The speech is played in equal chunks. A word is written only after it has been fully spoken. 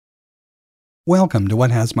Welcome to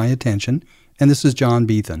What Has My Attention, and this is John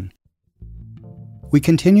Beethan. We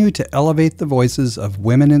continue to elevate the voices of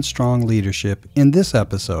women in strong leadership in this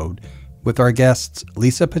episode with our guests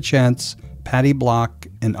Lisa Pachentz, Patty Block,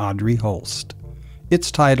 and Audrey Holst.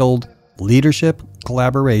 It's titled Leadership,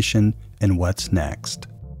 Collaboration, and What's Next.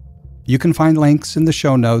 You can find links in the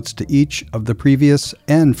show notes to each of the previous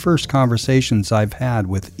and first conversations I've had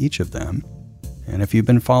with each of them. And if you've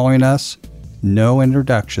been following us, no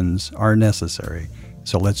introductions are necessary,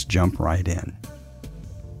 so let's jump right in.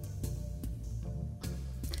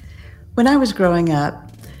 When I was growing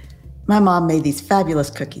up, my mom made these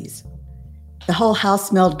fabulous cookies. The whole house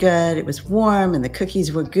smelled good, it was warm, and the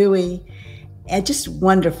cookies were gooey, and just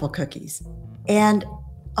wonderful cookies. And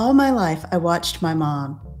all my life, I watched my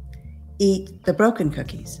mom eat the broken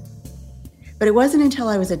cookies. But it wasn't until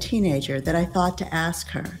I was a teenager that I thought to ask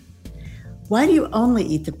her, "Why do you only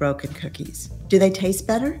eat the broken cookies? Do they taste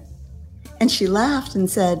better?" And she laughed and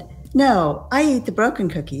said, "No, I eat the broken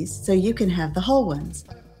cookies so you can have the whole ones."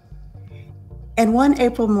 And one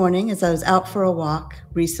April morning, as I was out for a walk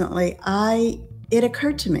recently, it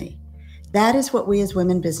occurred to me, that is what we as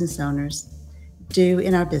women business owners do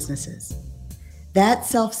in our businesses. That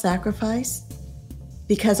self-sacrifice,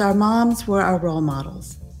 because our moms were our role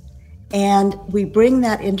models. And we bring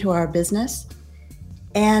that into our business,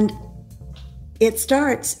 and it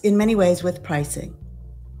starts in many ways with pricing.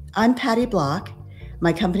 I'm Patty Block.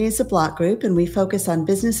 My company is the Block Group, and we focus on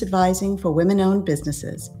business advising for women-owned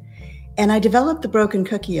businesses. And I developed the Broken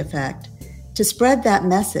Cookie Effect to spread that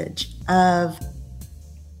message of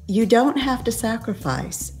you don't have to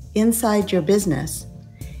sacrifice inside your business.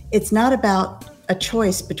 It's not about a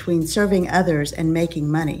choice between serving others and making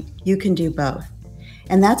money. You can do both.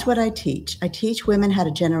 And that's what I teach. I teach women how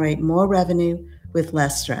to generate more revenue with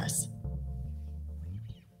less stress.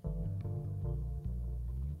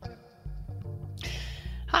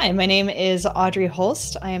 Hi, my name is Audrey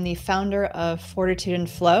Holst. I am the founder of Fortitude and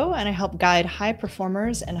Flow, and I help guide high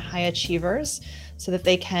performers and high achievers so that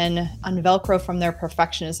they can unvelcro from their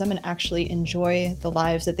perfectionism and actually enjoy the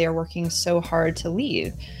lives that they are working so hard to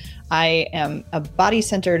lead. I am a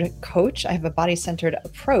body-centered coach. I have a body-centered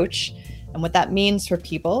approach. And what that means for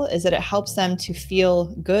people is that it helps them to feel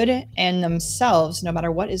good and themselves no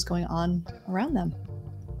matter what is going on around them.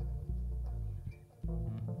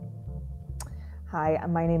 Hi,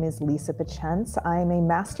 my name is Lisa Pachentz. I'm a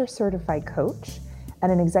master certified coach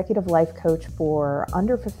and an executive life coach for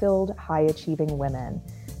underfulfilled, high-achieving women,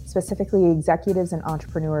 specifically executives and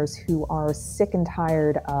entrepreneurs who are sick and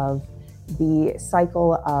tired of the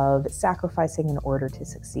cycle of sacrificing in order to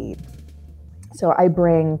succeed. So I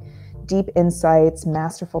bring deep insights,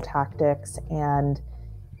 masterful tactics, and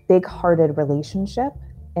big-hearted relationship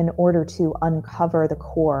in order to uncover the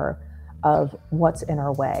core of what's in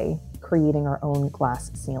our way, creating our own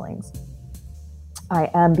glass ceilings.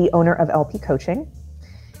 I am the owner of LP Coaching,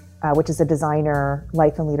 which is a designer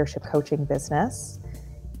life and leadership coaching business.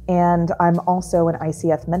 And I'm also an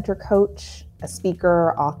ICF mentor coach, a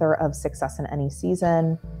speaker, author of Success in Any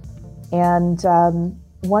Season. And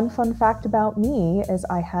one fun fact about me is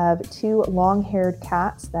I have 2 long-haired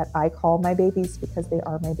cats that I call my babies because they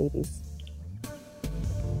are my babies.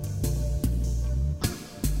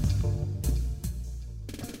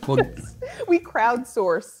 Well, we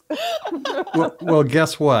crowdsource. well,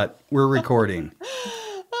 guess what? We're recording.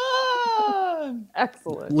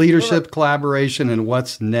 Excellent. Leadership, collaboration, and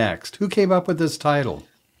what's next? Who came up with this title?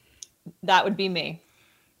 That would be me.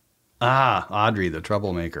 Audrey, the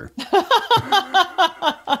troublemaker. The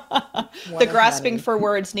grasping for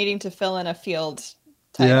words, needing to fill in a field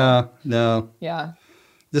title. Yeah, no. Yeah.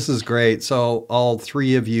 This is great. So all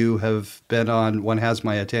 3 of you have been on What Has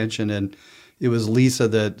My Attention, and it was Lisa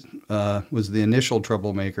that was the initial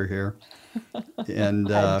troublemaker here.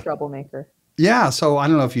 And I'm troublemaker. Yeah, so I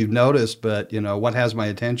don't know if you've noticed, but What Has My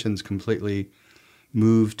Attention's completely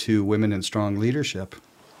moved to women in strong leadership.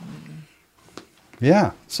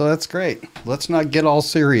 Yeah, so that's great. Let's not get all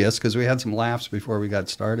serious because we had some laughs before we got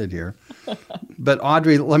started here. But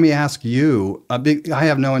Audrey, let me ask you. I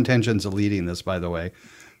have no intentions of leading this, by the way.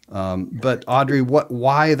 But Audrey,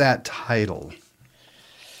 why that title?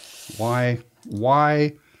 Why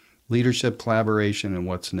leadership, collaboration, and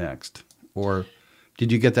what's next? Or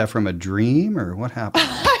did you get that from a dream, or what happened?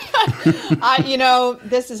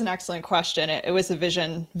 This is an excellent question. It was a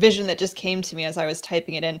vision that just came to me as I was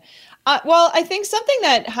typing it in. Well, I think something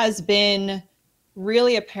that has been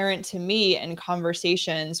really apparent to me in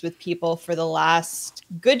conversations with people for the last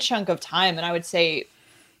good chunk of time, and I would say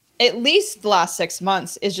at least the last 6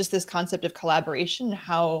 months, is just this concept of collaboration,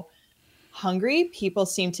 how hungry people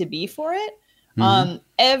seem to be for it. Almost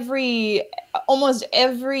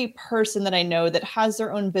every person that I know that has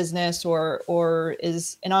their own business or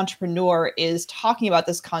is an entrepreneur is talking about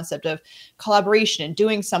this concept of collaboration and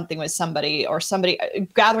doing something with somebody or somebody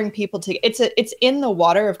gathering people to. It's in the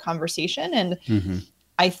water of conversation, and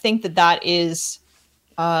I think that is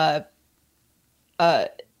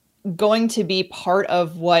going to be part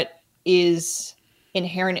of what is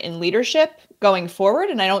inherent in leadership going forward.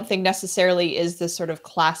 And I don't think necessarily is this sort of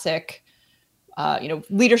classic.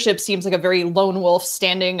 Leadership seems like a very lone wolf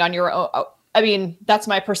standing on your own. I mean, that's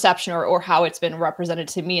my perception or how it's been represented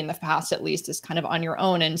to me in the past, at least, is kind of on your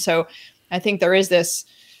own. And so I think there is this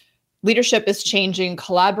leadership is changing.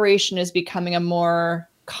 Collaboration is becoming a more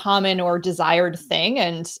common or desired thing.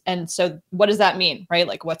 And so what does that mean, right?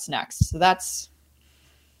 Like what's next? So that's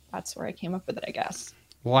where I came up with it, I guess.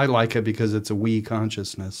 Well, I like it because it's a we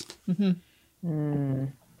consciousness.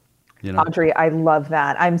 Audrey, I love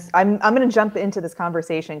that. I'm going to jump into this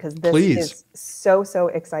conversation because this is so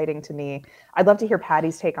exciting to me. I'd love to hear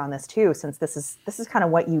Patty's take on this too, since this is kind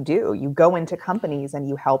of what you do. You go into companies and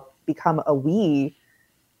you help become a we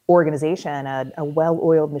organization, a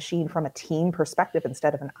well-oiled machine from a team perspective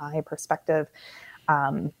instead of an I perspective.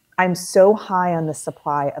 I'm so high on the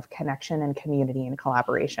supply of connection and community and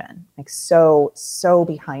collaboration, like so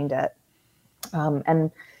behind it.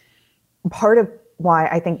 And part of why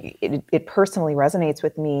I think it personally resonates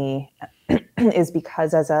with me is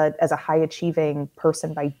because as a high achieving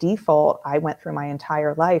person by default, I went through my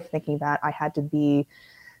entire life thinking that I had to be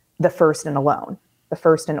the first and alone, the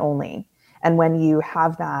first and only. And when you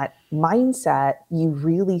have that mindset, you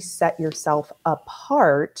really set yourself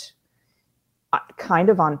apart kind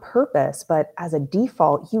of on purpose, but as a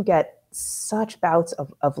default, you get such bouts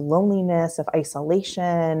of loneliness, of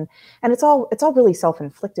isolation, and it's all really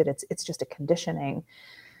self-inflicted. It's just a conditioning.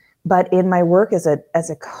 But in my work as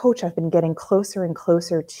a coach, I've been getting closer and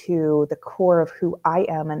closer to the core of who I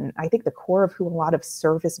am, and I think the core of who a lot of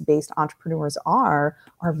service-based entrepreneurs are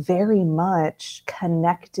very much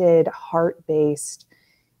connected, heart-based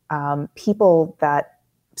people that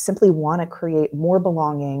simply want to create more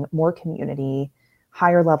belonging, more community,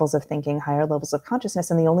 higher levels of thinking, higher levels of consciousness.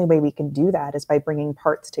 And the only way we can do that is by bringing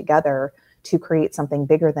parts together to create something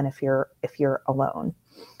bigger than if you're alone.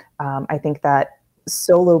 I think that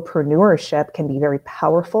solopreneurship can be very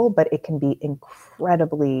powerful, but it can be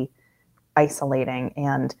incredibly isolating.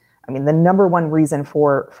 And I mean, the number one reason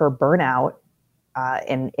for burnout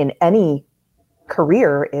in any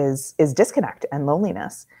career is disconnect and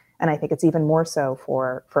loneliness. And I think it's even more so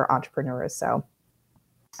for entrepreneurs. So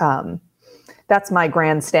that's my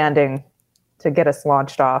grandstanding to get us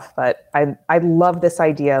launched off. But I love this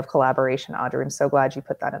idea of collaboration, Audrey. I'm so glad you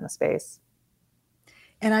put that in the space.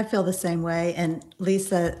 And I feel the same way. And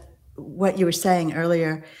Lisa, what you were saying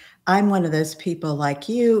earlier, I'm one of those people like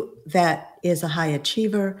you that is a high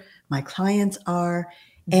achiever. My clients are,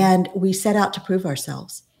 and we set out to prove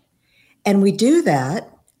ourselves. And we do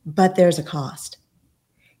that, but there's a cost.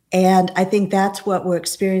 And I think that's what we're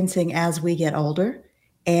experiencing as we get older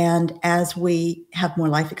and as we have more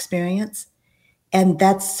life experience. And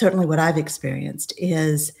that's certainly what I've experienced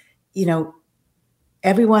is,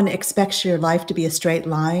 everyone expects your life to be a straight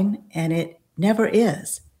line, and it never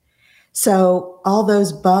is. So all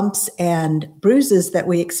those bumps and bruises that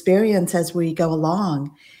we experience as we go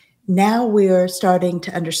along, now we're starting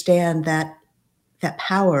to understand that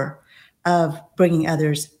power of bringing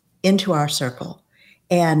others into our circle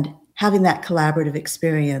and having that collaborative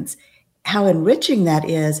experience, how enriching that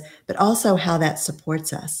is, but also how that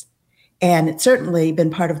supports us. And it's certainly been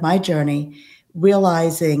part of my journey,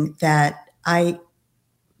 realizing that I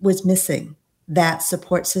was missing that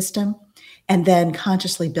support system and then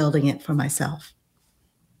consciously building it for myself.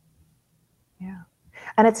 Yeah.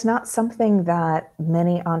 And it's not something that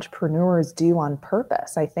many entrepreneurs do on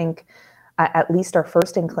purpose. I think at least our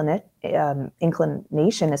first inclination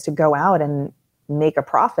is to go out and make a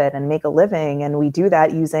profit and make a living. And we do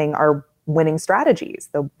that using our winning strategies,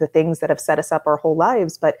 the things that have set us up our whole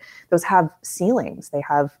lives, but those have ceilings.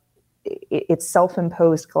 It's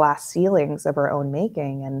self-imposed glass ceilings of our own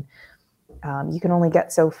making. And you can only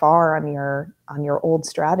get so far on your old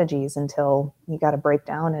strategies until you got to break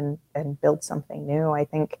down and build something new. I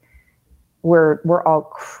think we're all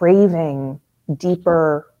craving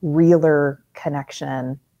deeper, realer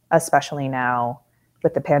connection, especially now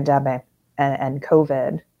with the pandemic and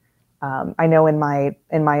COVID. I know in my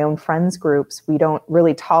own friends groups, we don't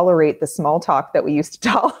really tolerate the small talk that we used to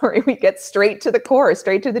tolerate. We get straight to the core,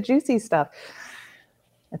 straight to the juicy stuff.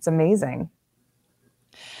 It's amazing.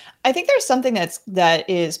 I think there's something that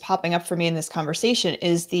is popping up for me in this conversation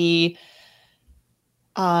is the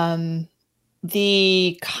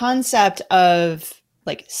the concept of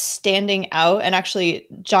like standing out, and actually,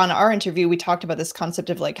 John, our interview, we talked about this concept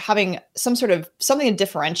of like having some sort of something that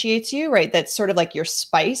differentiates you, right? That's sort of like your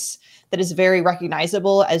spice that is very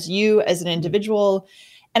recognizable as you as an individual.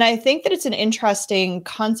 And I think that it's an interesting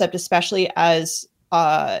concept, especially as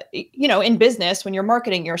in business, when you're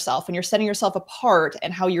marketing yourself, when you're setting yourself apart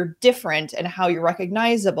and how you're different and how you're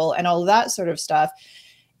recognizable and all of that sort of stuff.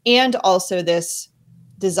 And also this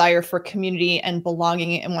desire for community and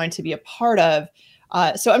belonging and wanting to be a part of.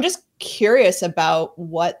 So I'm just curious about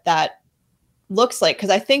what that looks like, because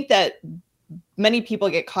I think that many people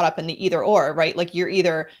get caught up in the either or, right? Like you're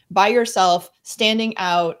either by yourself, standing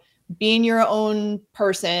out, being your own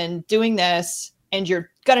person, doing this, and you're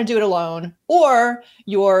going to do it alone, or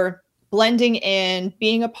you're blending in,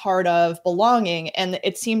 being a part of, belonging. And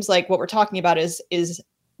it seems like what we're talking about is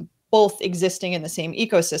both existing in the same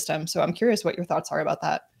ecosystem. So I'm curious what your thoughts are about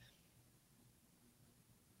that.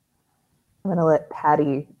 I'm going to let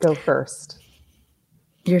Patty go first.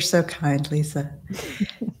 You're so kind, Lisa.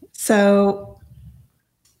 So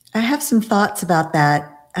I have some thoughts about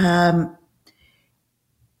that.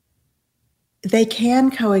 They can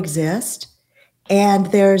coexist, and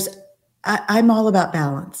I'm all about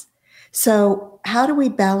balance. So how do we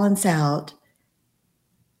balance out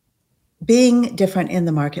being different in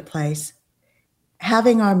the marketplace,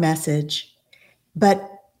 having our message, but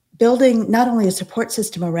building not only a support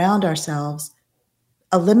system around ourselves,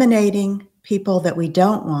 eliminating people that we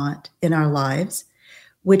don't want in our lives,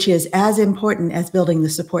 which is as important as building the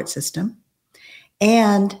support system,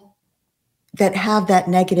 and that have that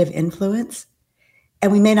negative influence.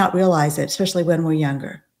 And we may not realize it, especially when we're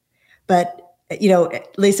younger. But,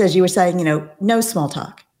 Lisa, as you were saying, no small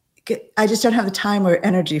talk. I just don't have the time or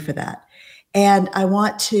energy for that. And I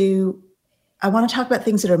want to talk about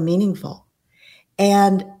things that are meaningful.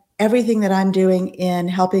 And everything that I'm doing in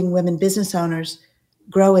helping women business owners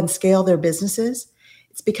grow and scale their businesses,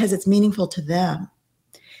 it's because it's meaningful to them.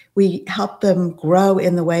 We help them grow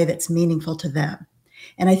in the way that's meaningful to them.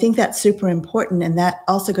 And I think that's super important. And that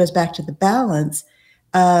also goes back to the balance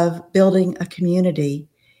of building a community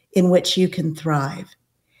in which you can thrive.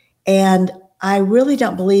 And I really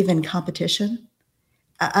don't believe in competition.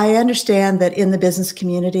 I understand that in the business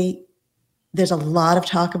community, there's a lot of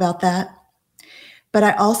talk about that. But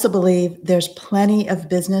I also believe there's plenty of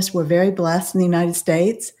business. We're very blessed in the United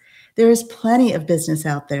States. There is plenty of business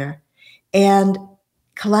out there. And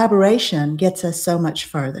collaboration gets us so much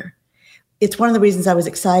further. It's one of the reasons I was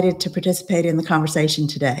excited to participate in the conversation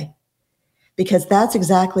today, because that's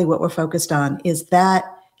exactly what we're focused on, is that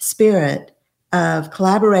spirit of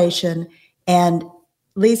collaboration. And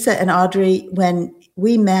Lisa and Audrey, when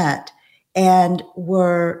we met and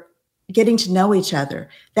were getting to know each other,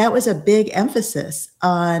 that was a big emphasis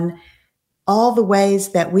on all the ways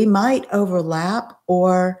that we might overlap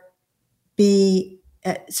or be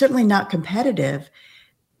certainly not competitive,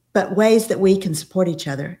 but ways that we can support each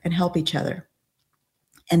other and help each other.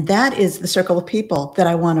 And that is the circle of people that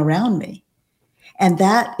I want around me. And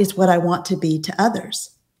that is what I want to be to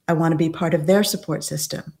others. I want to be part of their support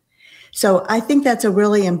system. So I think that's a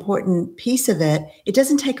really important piece of it. It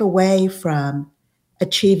doesn't take away from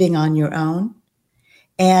achieving on your own.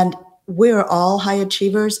 And we're all high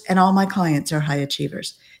achievers, and all my clients are high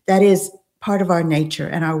achievers. That is part of our nature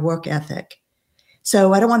and our work ethic.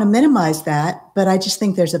 So I don't want to minimize that, but I just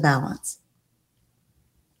think there's a balance.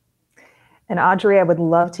 And Audrey, I would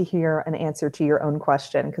love to hear an answer to your own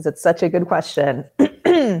question, because it's such a good question.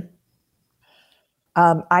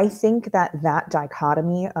 I think that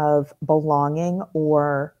dichotomy of belonging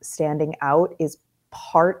or standing out is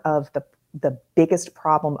part of the biggest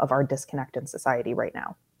problem of our disconnect in society right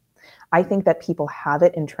now. I think that people have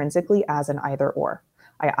it intrinsically as an either or.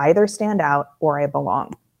 I either stand out or I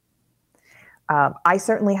belong. I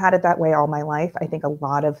certainly had it that way all my life. I think a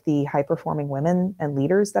lot of the high-performing women and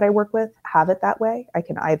leaders that I work with have it that way. I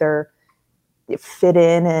can either fit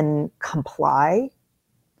in and comply,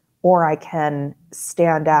 or I can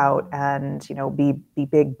stand out and, be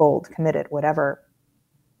big, bold, committed, whatever.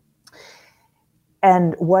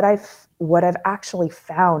 And what I've actually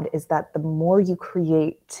found is that the more you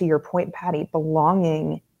create, to your point, Patty,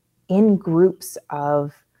 belonging in groups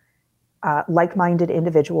of like-minded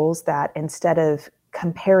individuals, that instead of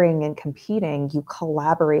comparing and competing, you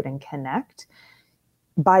collaborate and connect.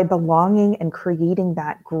 By belonging and creating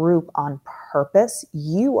that group on purpose,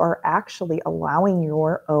 you are actually allowing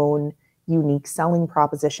your own unique selling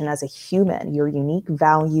proposition as a human, your unique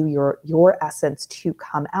value, your essence to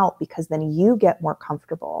come out, because then you get more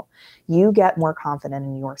comfortable. You get more confident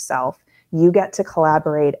in yourself. You get to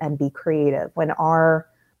collaborate and be creative. When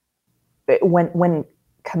when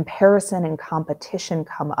comparison and competition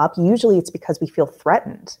come up, usually it's because we feel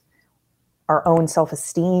threatened. Our own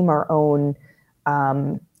self-esteem, our own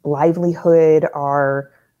livelihood,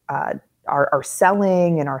 our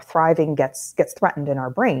selling and our thriving gets threatened in our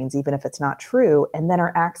brains, even if it's not true. And then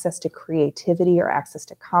our access to creativity, our access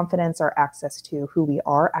to confidence, our access to who we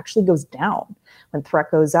are actually goes down. When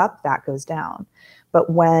threat goes up, that goes down.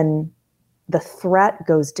 But when the threat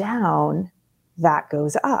goes down, that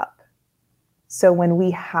goes up. So when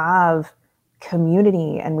we have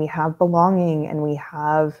community and we have belonging and we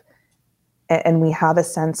have a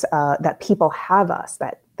sense that people have us,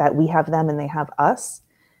 that we have them and they have us,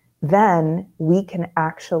 then we can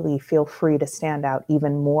actually feel free to stand out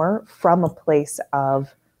even more from a place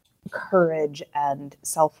of courage and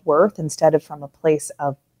self-worth instead of from a place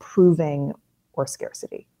of proving or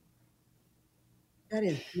scarcity. That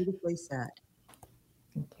is beautifully said.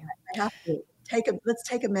 Thank you. I have to let's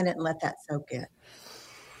take a minute and let that soak in.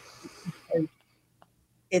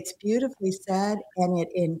 It's beautifully said, and it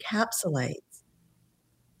encapsulates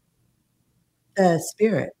the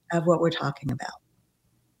spirit of what we're talking about.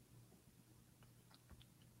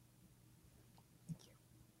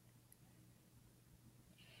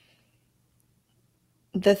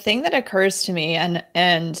 The thing that occurs to me,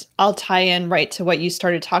 and I'll tie in right to what you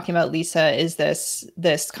started talking about, Lisa, is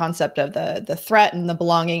this concept of the threat and the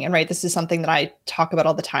belonging. And right, this is something that I talk about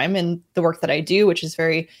all the time in the work that I do, which is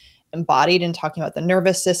very embodied in talking about the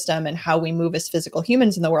nervous system and how we move as physical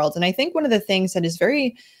humans in the world. And I think one of the things that is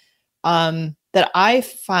very that I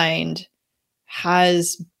find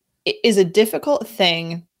is a difficult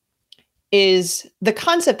thing is the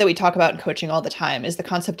concept that we talk about in coaching all the time is the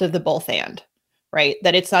concept of the both and. Right?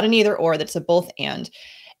 That it's not an either or, that's a both and.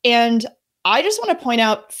 And I just want to point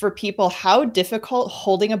out for people how difficult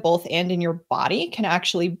holding a both and in your body can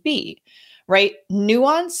actually be, right?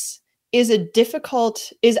 Nuance is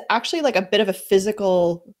actually like a bit of a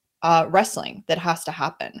physical wrestling that has to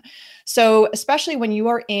happen. So especially when you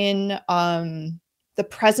are in the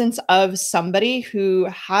presence of somebody who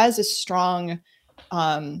has a strong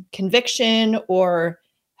conviction or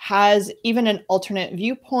has even an alternate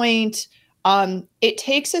viewpoint, it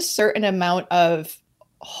takes a certain amount of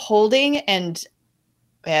holding and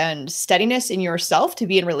steadiness in yourself to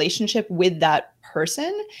be in relationship with that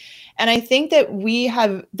person. And I think that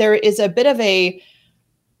there is a bit of a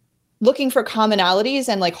looking for commonalities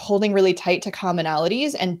and like holding really tight to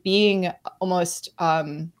commonalities and being almost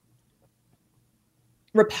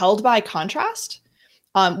repelled by contrast.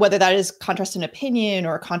 Whether that is contrast in opinion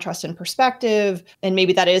or contrast in perspective. And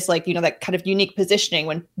maybe that is like, that kind of unique positioning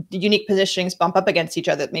when the unique positionings bump up against each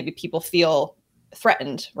other, maybe people feel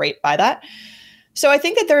threatened, right, by that. So I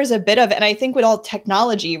think that there is a bit of, and I think with all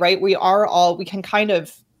technology, right, we can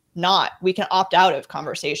opt out of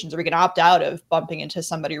conversations, or we can opt out of bumping into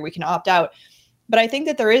somebody, or we can opt out. But I think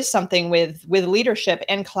that there is something with leadership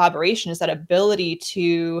and collaboration is that ability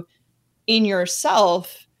to, in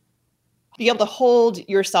yourself, be able to hold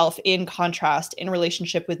yourself in contrast, in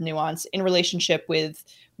relationship with nuance, in relationship with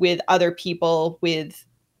other people, with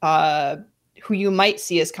who you might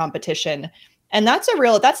see as competition. And that's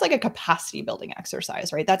like a capacity building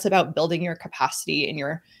exercise, right? That's about building your capacity in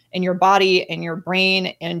your body and your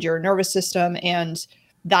brain and your nervous system. And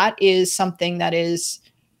that is something that is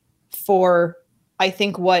for, I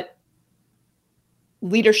think, what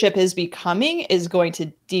leadership is becoming is going to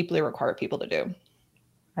deeply require people to do.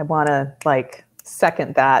 I want to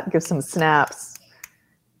second that, give some snaps.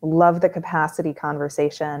 Love the capacity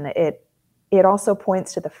conversation. It also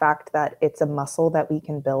points to the fact that it's a muscle that we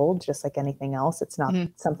can build just like anything else. It's not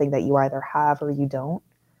something that you either have or you don't.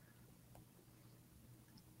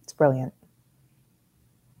 It's brilliant.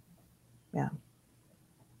 Yeah.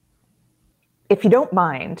 If you don't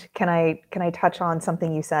mind, can I touch on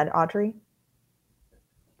something you said, Audrey?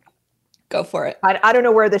 Go for it. I don't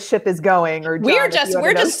know where the ship is going, or John,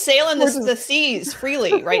 we're just sailing the seas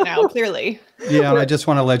freely right now. Clearly. Yeah, I just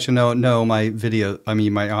want to let you know. No, my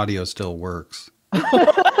audio still works.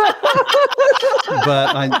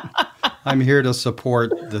 But I'm here to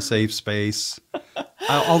support the safe space.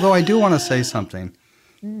 Although I do want to say something,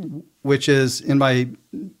 which is in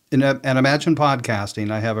Imagine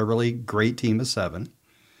Podcasting, I have a really great team of 7,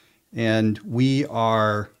 and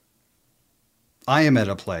I am at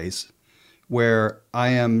a place where I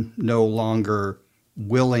am no longer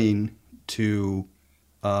willing to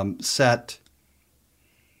set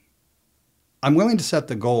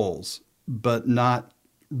the goals, but not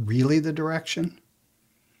really the direction.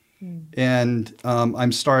 And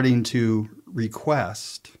I'm starting to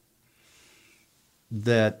request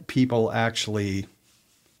that people actually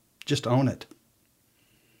just own it.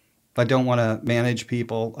 I don't want to manage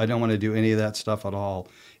people. I don't want to do any of that stuff at all.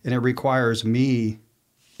 And it requires me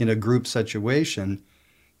in a group situation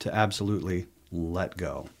to absolutely let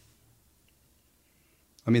go.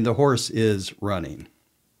 I mean, the horse is running.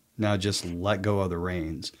 Now just let go of the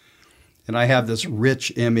reins. And I have this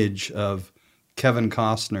rich image of Kevin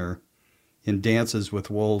Costner in Dances with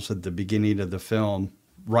Wolves at the beginning of the film,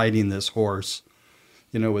 riding this horse,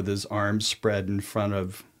 with his arms spread in front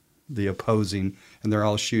of the opposing, and they're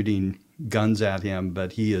all shooting guns at him,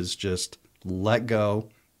 but he is just let go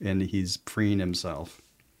and he's freeing himself.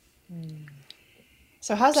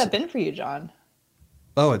 So how's that been for you, John?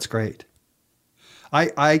 Oh, it's great.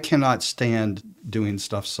 I cannot stand doing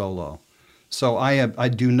stuff solo. So I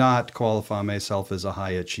do not qualify myself as a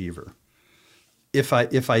high achiever.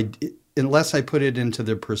 Unless I put it into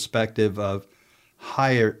the perspective of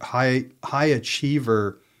high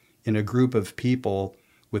achiever in a group of people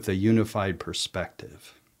with a unified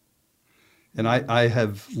perspective. And I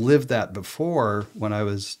have lived that before when I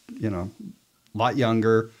was, a lot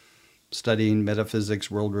younger, studying metaphysics,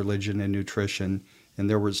 world religion, and nutrition, and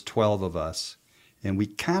there was 12 of us. And we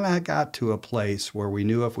kind of got to a place where we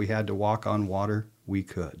knew if we had to walk on water, we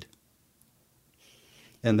could.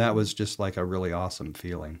 And that was just like a really awesome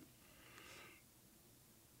feeling.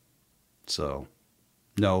 So,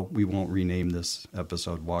 no, we won't rename this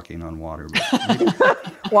episode Walking on Water.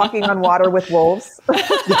 Walking on Water with Wolves.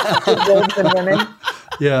 With wolves and women.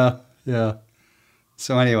 Yeah.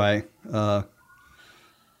 So anyway,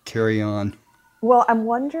 carry on. Well, I'm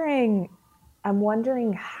wondering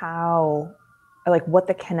how, what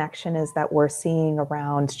the connection is that we're seeing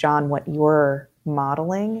around, John, what you're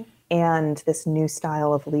modeling and this new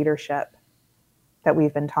style of leadership that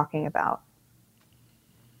we've been talking about.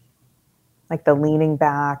 Like the leaning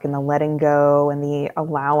back and the letting go and the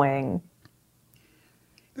allowing.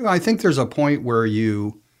 I think there's a point where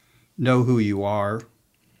you know who you are.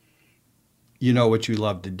 You know what you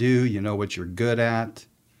love to do. You know what you're good at.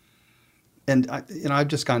 And I've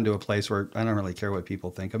just gotten to a place where I don't really care what people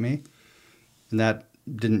think of me. And that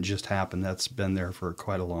didn't just happen. That's been there for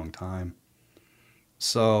quite a long time.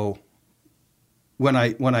 So when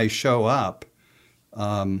I show up,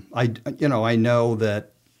 I know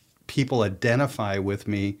that people identify with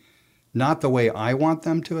me not the way I want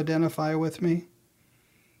them to identify with me,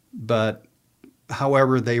 but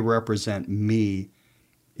however they represent me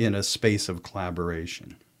in a space of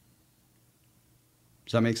collaboration.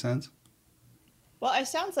 Does that make sense? Well, it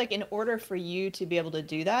sounds like in order for you to be able to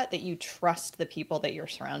do that you trust the people that you're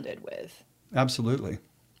surrounded with. Absolutely.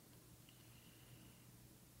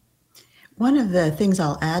 One of the things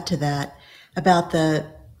I'll add to that about the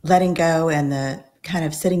letting go and the kind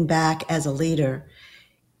of sitting back as a leader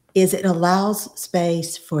is it allows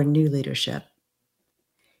space for new leadership.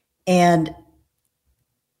 And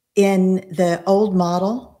in the old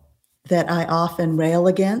model that I often rail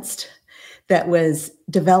against, that was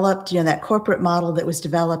developed, that corporate model that was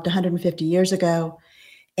developed 150 years ago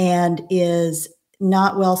and is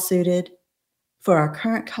not well suited for our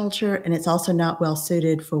current culture, and it's also not well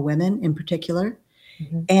suited for women in particular.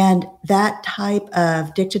 Mm-hmm. And that type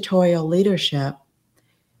of dictatorial leadership,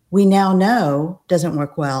 we now know doesn't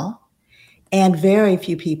work well, and very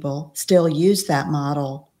few people still use that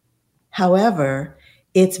model. However,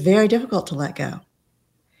 it's very difficult to let go.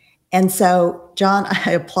 And so, John,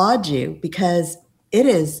 I applaud you because it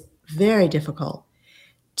is very difficult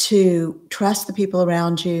to trust the people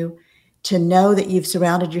around you, to know that you've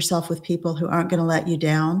surrounded yourself with people who aren't going to let you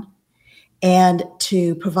down, and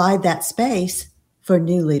to provide that space for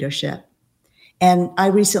new leadership. And I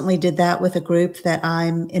recently did that with a group that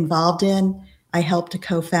I'm involved in. I helped to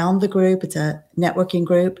co-found the group. It's a networking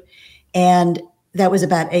group. And that was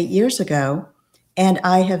about 8 years ago. And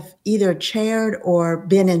I have either chaired or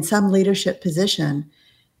been in some leadership position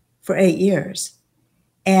for 8 years.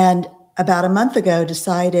 And about a month ago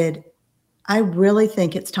decided, I really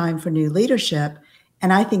think it's time for new leadership.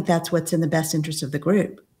 And I think that's what's in the best interest of the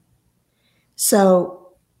group. So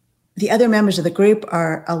the other members of the group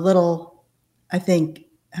are a little, I think,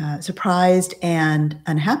 surprised and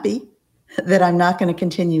unhappy that I'm not going to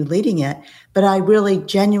continue leading it. But I really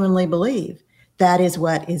genuinely believe that is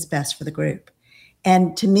what is best for the group.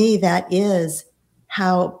 And to me, that is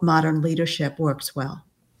how modern leadership works well.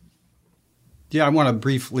 Yeah, I want to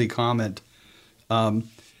briefly comment. The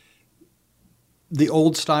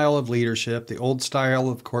old style of leadership, the old style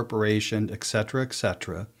of corporation, et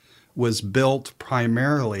cetera, was built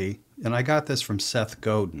primarily, and I got this from Seth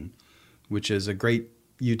Godin, which is a great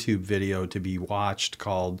YouTube video to be watched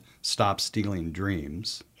called Stop Stealing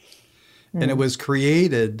Dreams. And it was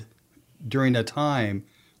created during a time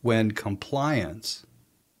when compliance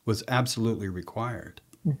was absolutely required.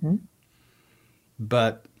 Mm-hmm.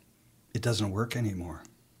 But it doesn't work anymore.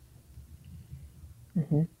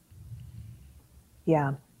 Mm-hmm.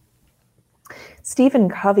 Yeah. Stephen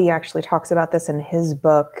Covey actually talks about this in his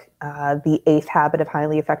book, The Eighth Habit of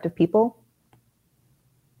Highly Effective People.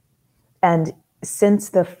 And since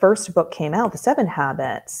the first book came out, The 7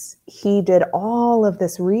 Habits, he did all of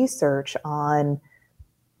this research on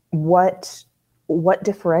what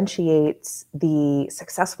differentiates the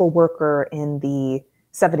successful worker in the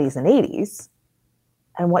 70s and 80s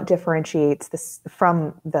and what differentiates this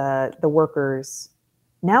from the workers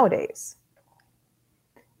nowadays.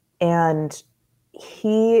 And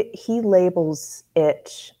he labels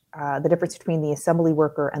it the difference between the assembly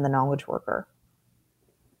worker and the knowledge worker.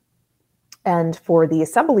 And for the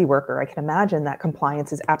assembly worker, I can imagine that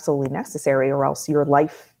compliance is absolutely necessary, or else your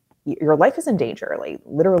life is in danger. Like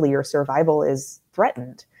literally, your survival is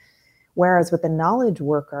threatened. Whereas with the knowledge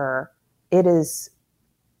worker, it is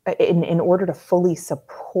in order to fully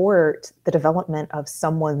support the development of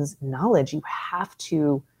someone's knowledge, you have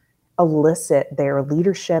to elicit their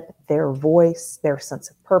leadership, their voice, their sense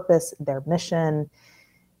of purpose, their mission.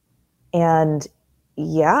 And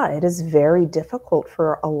yeah, it is very difficult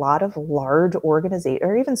for a lot of large organizations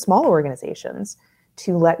or even small organizations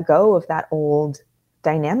to let go of that old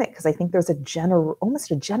dynamic, because I think there's almost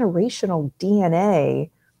a generational DNA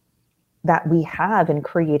that we have in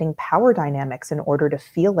creating power dynamics in order to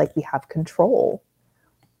feel like we have control.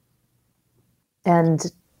 And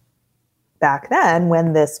back then,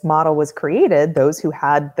 when this model was created, those who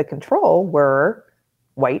had the control were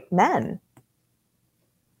white men.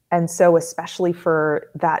 And so especially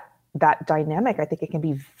for that dynamic, I think it can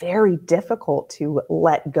be very difficult to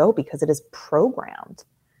let go because it is programmed.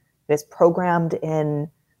 It is programmed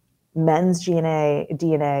in men's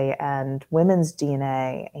DNA and women's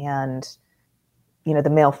DNA and, the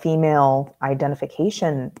male-female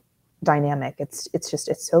identification dynamic. It's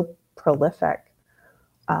so prolific.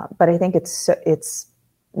 But I think it's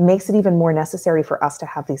makes it even more necessary for us to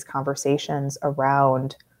have these conversations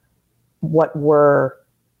around what we're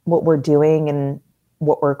doing and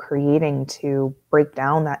what we're creating to break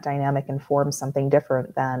down that dynamic and form something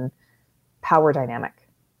different than power dynamic.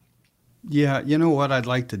 Yeah, you know what I'd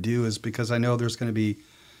like to do is, because I know there's going to be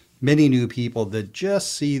many new people that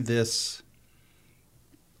just see this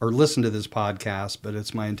or listen to this podcast, but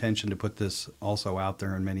it's my intention to put this also out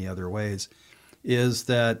there in many other ways, is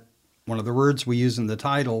that one of the words we use in the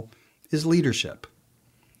title is leadership.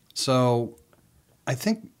 So I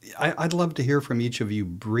think I'd love to hear from each of you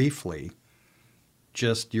briefly,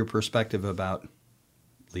 just your perspective about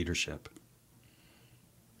leadership.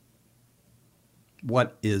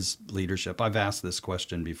 What is leadership? I've asked this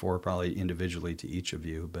question before, probably individually to each of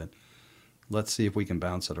you, but let's see if we can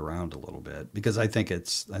bounce it around a little bit, because I think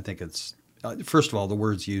it's first of all, the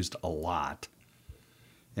word's used a lot,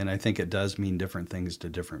 and I think it does mean different things to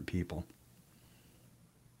different people.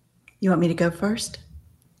 You want me to go first?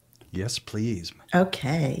 Yes, please.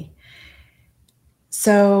 Okay.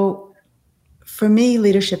 So for me,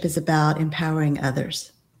 leadership is about empowering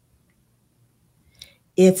others.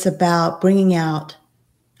 It's about bringing out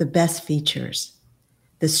the best features,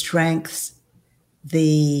 the strengths,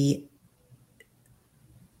 the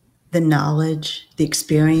knowledge, the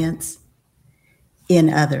experience in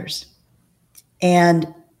others.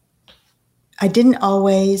 And I didn't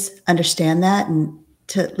always understand that. And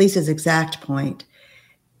to Lisa's exact point,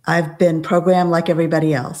 I've been programmed like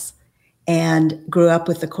everybody else and grew up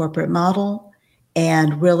with the corporate model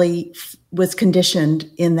and really was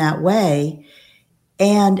conditioned in that way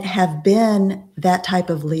and have been that type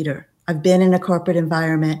of leader. I've been in a corporate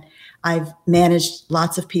environment. I've managed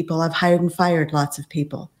lots of people. I've hired and fired lots of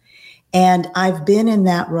people. And I've been in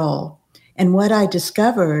that role. And what I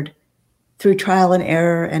discovered through trial and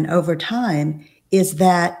error and over time is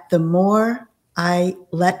that the more I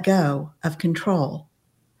let go of control,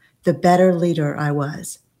 the better leader I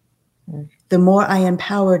was. The more I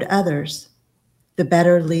empowered others, the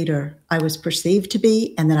better leader I was perceived to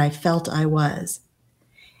be and that I felt I was.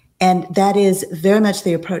 And that is very much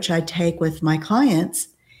the approach I take with my clients,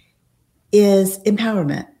 is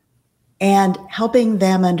empowerment and helping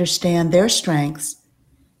them understand their strengths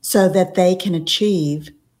so that they can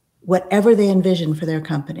achieve whatever they envision for their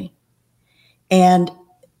company. And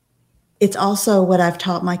it's also what I've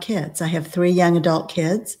taught my kids. I have 3 young adult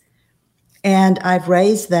kids, and I've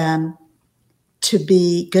raised them to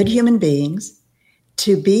be good human beings,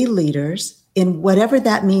 to be leaders in whatever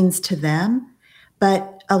that means to them.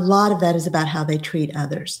 But a lot of that is about how they treat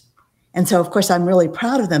others. And so, of course, I'm really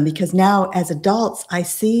proud of them because now as adults, I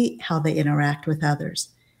see how they interact with others.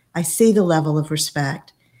 I see the level of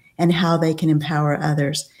respect. and how they can empower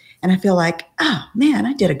others. And I feel like, oh man,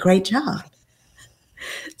 I did a great job.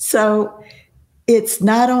 So it's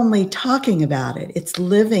not only talking about it, it's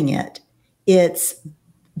living it. It's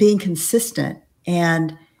being consistent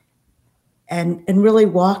and really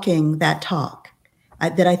walking that talk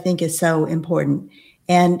that I think is so important.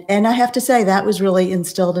 And I have to say that was really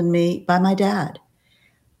instilled in me by my dad.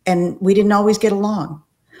 And we didn't always get along,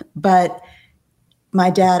 but my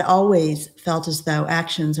dad always felt as though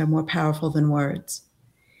actions are more powerful than words.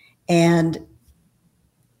 And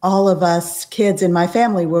all of us kids in my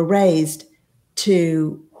family were raised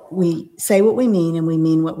to, we say what we mean and we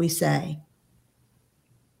mean what we say.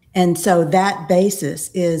 And so that basis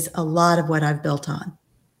is a lot of what I've built on.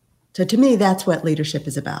 So to me, that's what leadership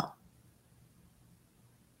is about.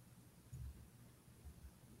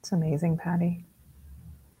 It's amazing, Patty.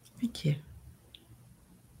 Thank you.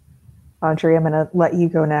 Audrey, I'm going to let you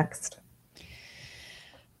go next.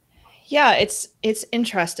 Yeah, it's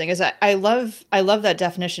interesting. I love that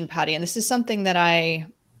definition, Patty. And this is something that I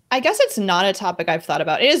guess it's not a topic I've thought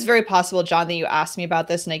about. It is very possible, John, that you asked me about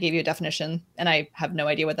this and I gave you a definition and I have no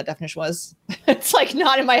idea what that definition was. It's like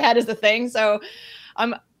not in my head as a thing. So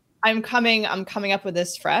I'm coming up with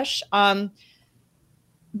this fresh.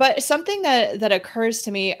 But something that occurs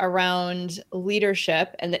to me around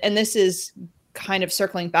leadership, and this is kind of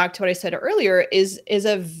circling back to what I said earlier, is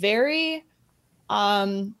a very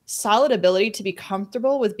solid ability to be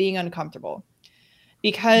comfortable with being uncomfortable.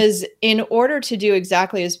 Because in order to do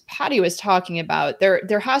exactly as Patty was talking about,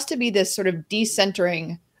 there has to be this sort of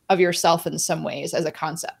decentering of yourself in some ways as a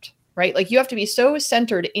concept, right? Like you have to be so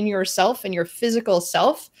centered in yourself and your physical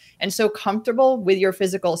self and so comfortable with your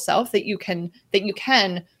physical self that you can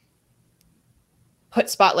put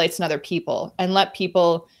spotlights on other people and let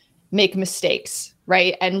people make mistakes,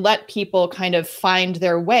 right? And let people kind of find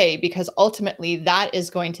their way, because ultimately that is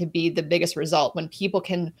going to be the biggest result when people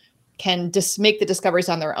can just make the discoveries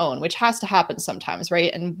on their own, which has to happen sometimes,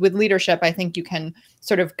 right? And with leadership, I think you can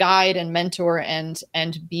sort of guide and mentor and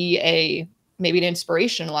be maybe an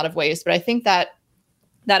inspiration in a lot of ways. But I think that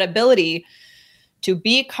ability to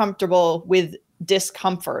be comfortable with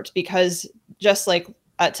discomfort, because just like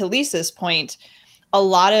to Lisa's point, a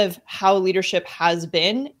lot of how leadership has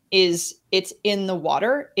been is it's in the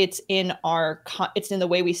water. It's in the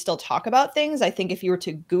way we still talk about things. I think if you were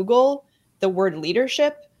to Google the word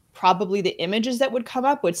leadership, probably the images that would come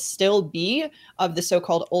up would still be of the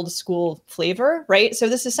so-called old school flavor, right? So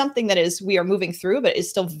this is something that we are moving through, but is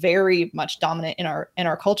still very much dominant in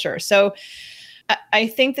our culture. So I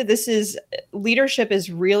think that leadership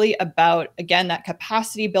is really about, again, that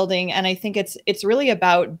capacity building. And I think it's really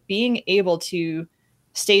about being able to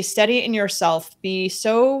stay steady in yourself,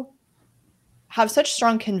 have such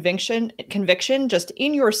strong conviction just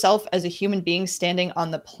in yourself as a human being standing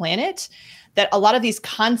on the planet, that a lot of these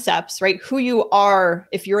concepts, right, who you are,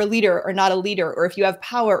 if you're a leader or not a leader, or if you have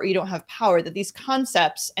power or you don't have power, that these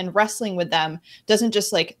concepts and wrestling with them doesn't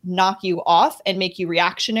just like knock you off and make you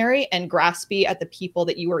reactionary and graspy at the people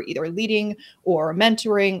that you are either leading or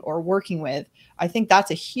mentoring or working with. I think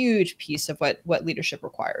that's a huge piece of what leadership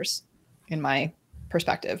requires, in my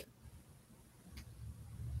perspective.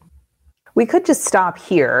 We could just stop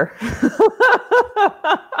here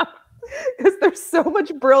because there's so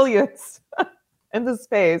much brilliance in the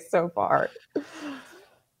space so far.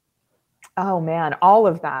 Oh man, all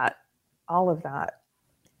of that. I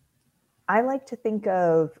like to think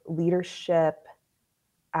of leadership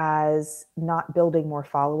as not building more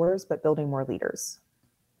followers, but building more leaders.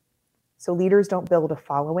 So leaders don't build a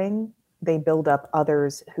following, they build up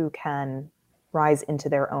others who can rise into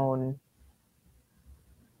their own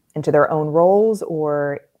roles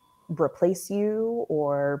or replace you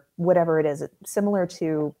or whatever it is. Similar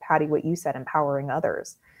to, Patty, what you said, empowering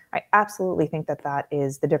others. I absolutely think that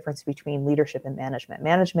is the difference between leadership and management.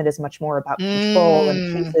 Management is much more about control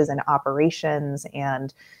and pieces and operations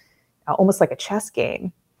and almost like a chess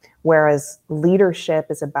game. Whereas leadership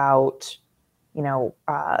is about,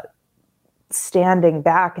 standing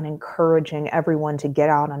back and encouraging everyone to get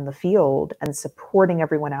out on the field and supporting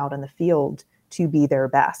everyone out on the field to be their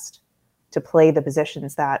best, to play the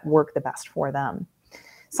positions that work the best for them.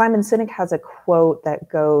 Simon Sinek has a quote that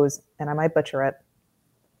goes, and I might butcher it,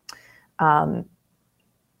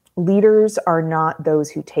 leaders are not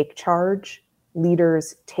those who take charge.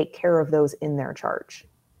 Leaders take care of those in their charge.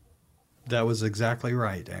 That was exactly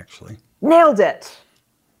right, actually. Nailed it.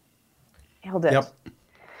 Yep.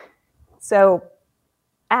 So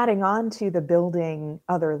adding on to the building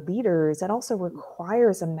other leaders, it also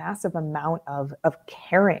requires a massive amount of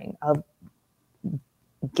caring, of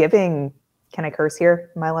giving. Can I curse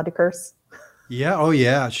here? Am I allowed to curse? Yeah. Oh,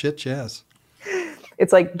 yeah. Shit, yes.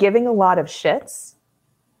 It's like giving a lot of shits,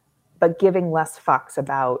 but giving less fucks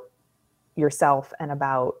about yourself and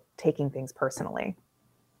about taking things personally.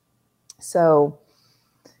 So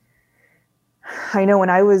I know when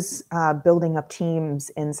I was building up teams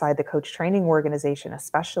inside the coach training organization,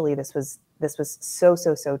 especially, this was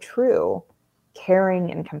so true. Caring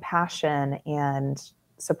and compassion and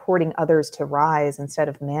supporting others to rise instead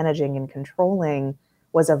of managing and controlling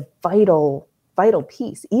was a vital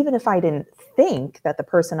piece. Even if I didn't think that the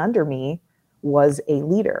person under me was a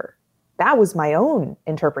leader, that was my own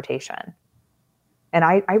interpretation. And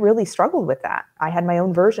I really struggled with that. I had my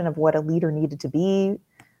own version of what a leader needed to be,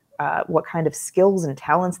 what kind of skills and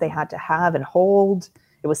talents they had to have and hold.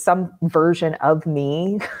 It was some version of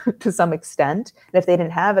me to some extent. And if they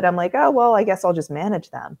didn't have it, I'm like, oh, well, I guess I'll just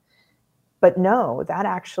manage them. But no, that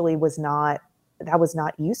actually was not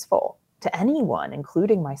useful to anyone,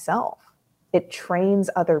 including myself. It trains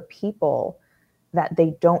other people that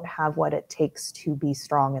they don't have what it takes to be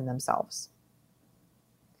strong in themselves.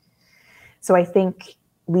 So I think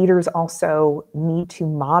leaders also need to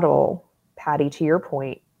model, Patty, to your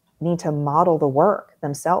point, need to model the work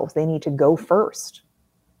themselves. They need to go first.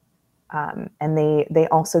 And they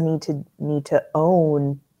also need to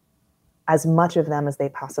own as much of them as they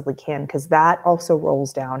possibly can, because that also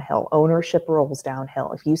rolls downhill. Ownership rolls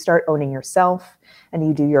downhill. If you start owning yourself and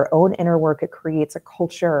you do your own inner work, it creates a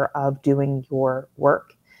culture of doing your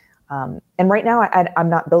work. And right now, I'm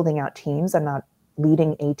not building out teams. I'm not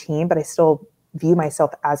leading a team, but I still view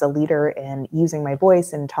myself as a leader and using my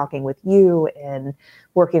voice and talking with you and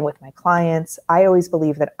working with my clients. I always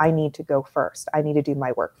believe that I need to go first. I need to do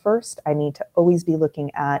my work first. I need to always be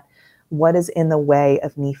looking at what is in the way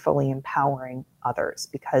of me fully empowering others,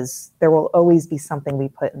 because there will always be something we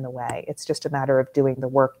put in the way. It's just a matter of doing the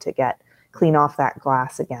work to clean off that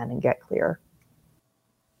glass again and get clear.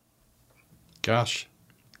 Gosh,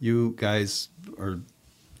 you guys are,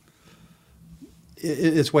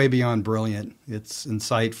 it's way beyond brilliant. It's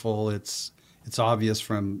insightful. It's obvious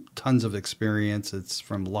from tons of experience. It's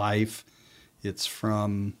from life. It's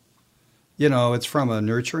from, it's from a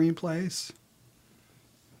nurturing place,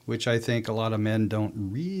 which I think a lot of men don't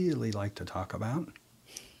really like to talk about.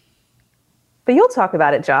 But you'll talk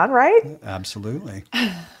about it, John, right? Absolutely.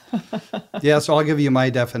 Yeah, so I'll give you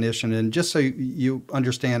my definition. And just so you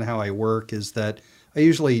understand how I work, is that I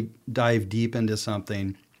usually dive deep into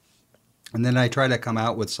something, and then I try to come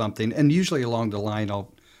out with something. And usually along the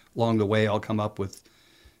way, I'll come up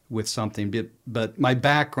with something. But my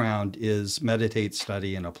background is meditate,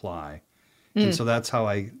 study, and apply. And so that's how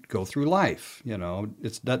I go through life.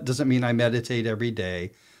 That doesn't mean I meditate every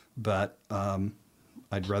day, but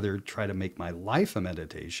I'd rather try to make my life a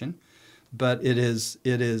meditation. But it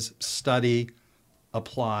is study,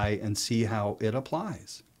 apply, and see how it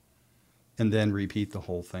applies, and then repeat the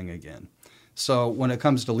whole thing again. So when it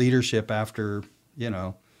comes to leadership, after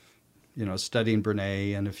studying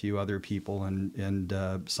Brene and a few other people, and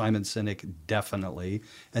Simon Sinek definitely,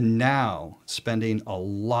 and now spending a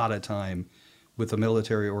lot of time with a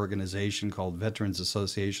military organization called Veterans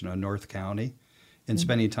Association of North County, and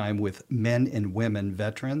spending time with men and women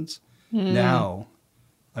veterans. Now,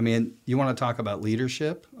 I mean, you want to talk about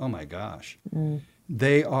leadership? Oh my gosh.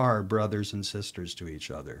 They are brothers and sisters to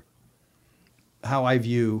each other. How I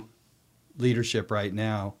view leadership right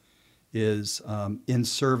now is in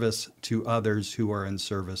service to others who are in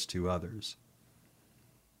service to others.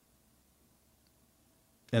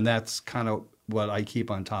 And that's kind of what I keep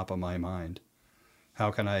on top of my mind. How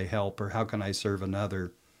can I help, or how can I serve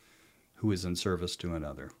another who is in service to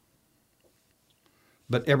another?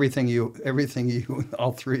 But everything you,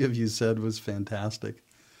 all three of you said was fantastic.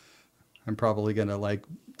 I'm probably going to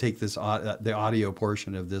take the audio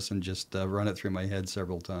portion of this and just run it through my head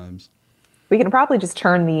several times. We can probably just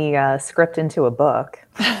turn the script into a book.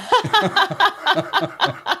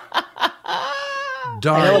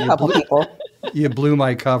 Darn, I know a couple people. You blew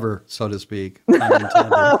my cover, so to speak. He's been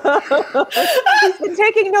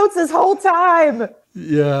taking notes this whole time.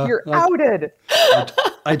 Yeah. You're outed.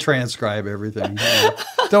 I transcribe everything. Yeah.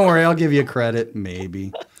 Don't worry, I'll give you credit,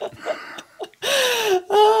 maybe.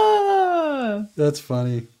 That's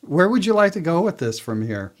funny. Where would you like to go with this from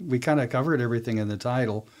here? We kind of covered everything in the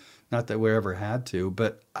title. Not that we ever had to,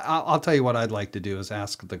 but I'll tell you what I'd like to do is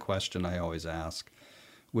ask the question I always ask,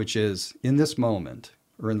 which is, in this moment,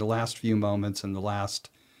 or in the last few moments, in the last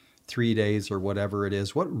 3 days or whatever it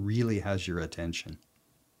is, what really has your attention?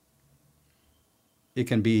 It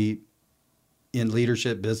can be in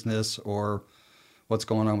leadership, business, or what's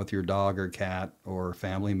going on with your dog or cat or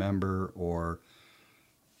family member, or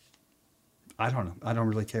I don't know. I don't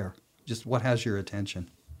really care. Just what has your attention?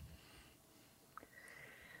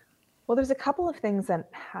 Well, there's a couple of things that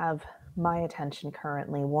have my attention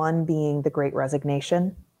currently. One being the Great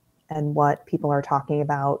Resignation and what people are talking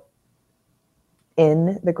about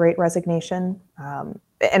in the Great Resignation.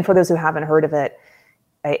 And for those who haven't heard of it,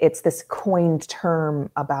 it's this coined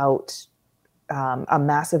term about a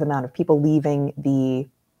massive amount of people leaving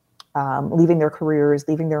their careers,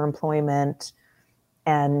 leaving their employment,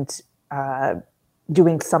 and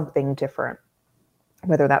doing something different,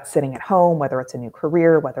 whether that's sitting at home, whether it's a new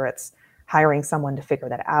career, whether it's hiring someone to figure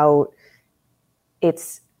that out.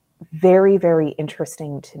 It's very, very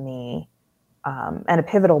interesting to me, and a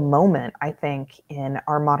pivotal moment, I think, in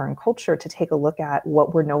our modern culture to take a look at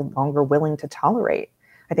what we're no longer willing to tolerate.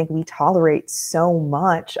 I think we tolerate so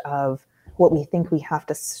much of what we think we have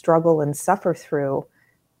to struggle and suffer through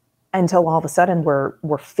until all of a sudden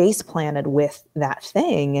we're face planted with that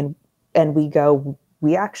thing, and we go,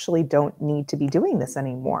 we actually don't need to be doing this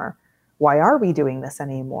anymore. Why are we doing this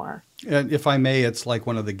anymore? And if I may, it's like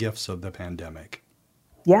one of the gifts of the pandemic.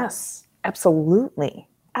 Yes, absolutely.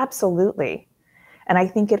 Absolutely. And I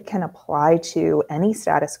think it can apply to any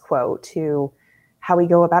status quo, to how we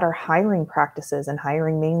go about our hiring practices and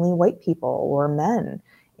hiring mainly white people or men,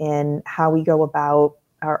 in how we go about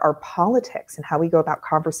our politics and how we go about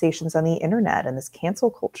conversations on the internet and this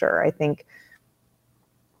cancel culture. I think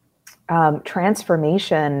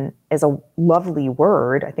transformation is a lovely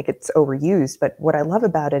word. I think it's overused, but what I love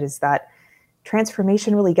about it is that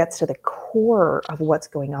transformation really gets to the core of what's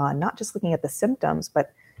going on, not just looking at the symptoms,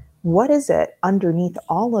 but what is it underneath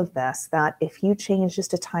all of this that if you change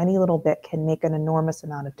just a tiny little bit can make an enormous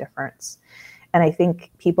amount of difference. And I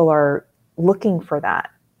think people are looking for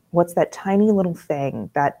that. What's that tiny little thing,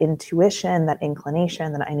 that intuition, that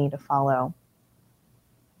inclination that I need to follow?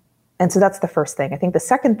 And so that's the first thing. I think the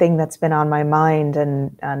second thing that's been on my mind,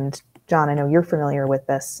 and John, I know you're familiar with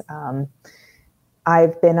this.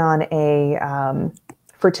 I've been on a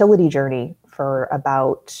fertility journey for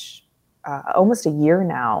about almost a year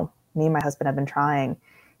now. Me and my husband have been trying,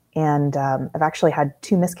 and I've actually had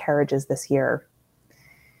 2 miscarriages this year.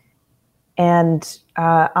 And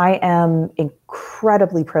I am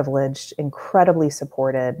incredibly privileged, incredibly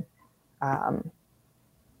supported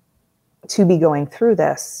to be going through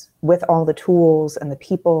this with all the tools and the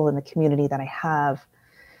people and the community that I have.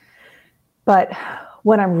 But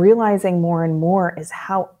what I'm realizing more and more is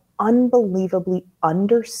how unbelievably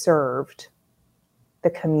underserved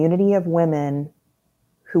the community of women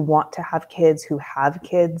who want to have kids, who have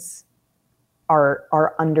kids, are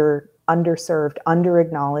underserved,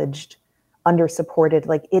 underacknowledged, undersupported.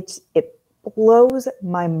 Like it blows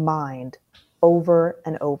my mind over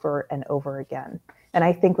and over and over again. And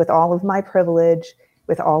I think with all of my privilege,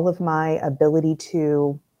 with all of my ability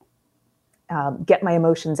to get my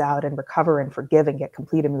emotions out and recover and forgive and get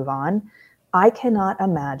complete and move on, I cannot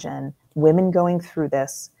imagine women going through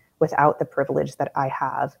this without the privilege that I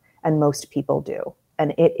have, and most people do.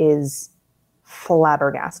 And it is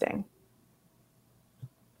flabbergasting.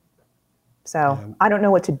 So I don't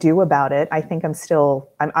know what to do about it. I think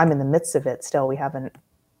I'm in the midst of it still. We haven't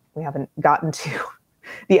gotten to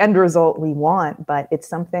the end result we want, but it's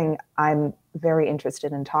something I'm very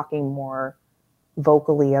interested in talking more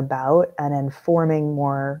vocally about and in forming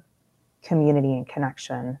more community and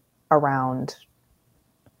connection around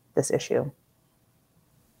this issue.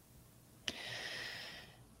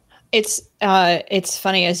 It's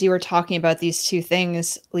funny as you were talking about these two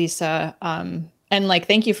things, Lisa, and like,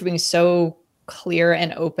 thank you for being so clear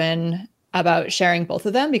and open about sharing both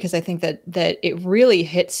of them, because I think that it really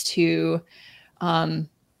hits to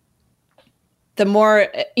the more,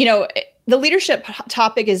 the leadership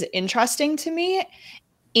topic is interesting to me.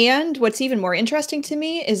 And what's even more interesting to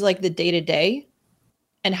me is like the day-to-day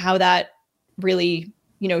and how that really,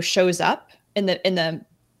 shows up in the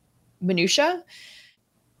minutia.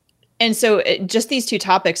 And so just these two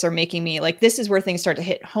topics are making me like, this is where things start to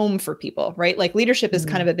hit home for people, right? Like leadership is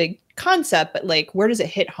kind of a big concept, but like, where does it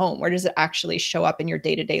hit home? Where does it actually show up in your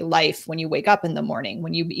day-to-day life when you wake up in the morning,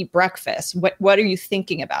 when you eat breakfast? What are you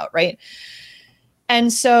thinking about, right?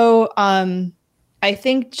 And so I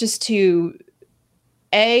think just to,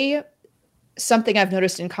 something I've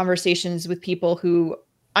noticed in conversations with people who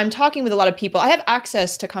I'm talking with a lot of people, I have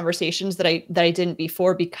access to conversations that I didn't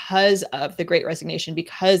before because of the Great Resignation,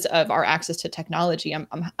 because of our access to technology.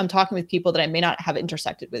 I'm talking with people that I may not have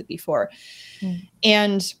intersected with before.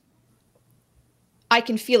 And I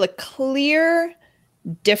can feel a clear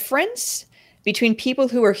difference between people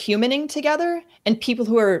who are humaning together and people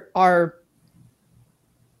who are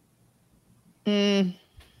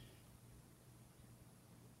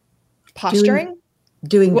posturing.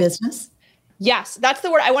 Doing business? Yes, that's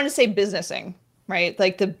the word. I want to say businessing, right?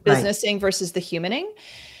 Like the businessing versus the humaning.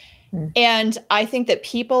 And I think that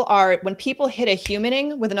when people hit a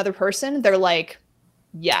humaning with another person, they're like,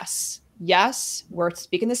 yes, we're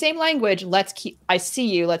speaking the same language. I see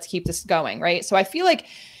you. Let's keep this going. Right. So I feel like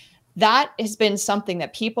that has been something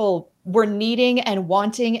that people were needing and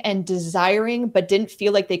wanting and desiring, but didn't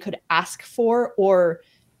feel like they could ask for or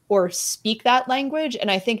speak that language. And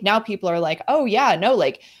I think now people are like, oh yeah, no,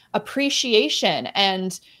 like appreciation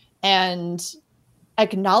and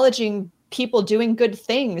acknowledging people doing good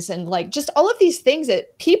things and like just all of these things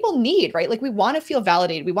that people need, right? Like we want to feel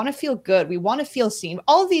validated. We want to feel good. We want to feel seen.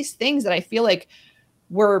 All of these things that I feel like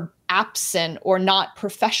were absent or not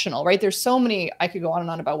professional, right? There's so many, I could go on and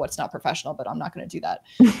on about what's not professional, but I'm not going to do that.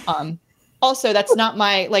 Also, that's not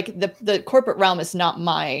my, like the corporate realm is not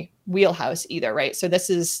my wheelhouse either, right? So this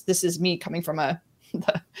is me coming from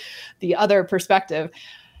the other perspective.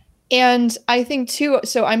 And I think too,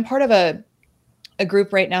 so I'm part of a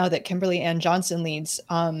group right now that Kimberly Ann Johnson leads.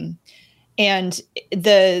 And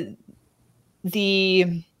the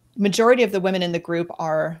majority of the women in the group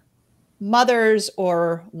are mothers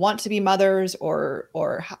or want to be mothers or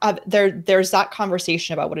there's that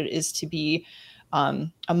conversation about what it is to be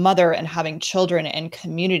a mother and having children and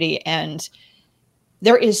community. And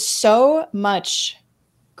there is so much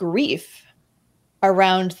grief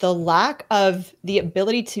around the lack of the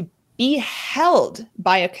ability to be held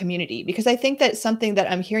by a community, because I think that's something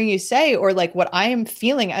that I'm hearing you say, or like what I am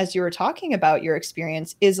feeling as you were talking about your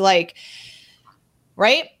experience is like,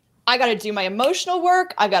 right? I got to do my emotional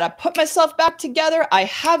work. I got to put myself back together. I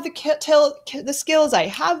have the skills. I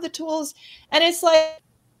have the tools. And it's like,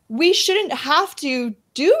 we shouldn't have to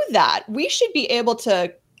do that. We should be able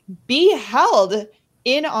to be held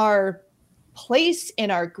in our place,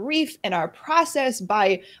 in our grief, in our process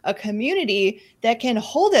by a community that can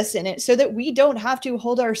hold us in it so that we don't have to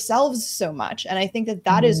hold ourselves so much. And I think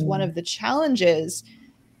that is one of the challenges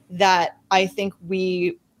that I think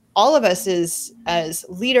all of us as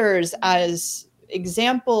leaders, as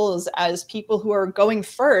examples, as people who are going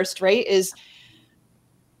first, right, is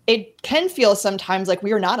it can feel sometimes like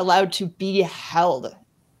we are not allowed to be held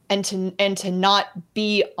and to not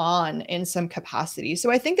be on in some capacity.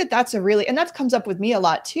 So I think that's and that comes up with me a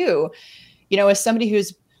lot too, you know, as somebody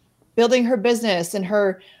who's building her business and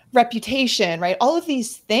her reputation, right? All of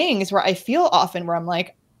these things where I feel often where I'm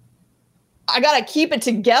like, I got to keep it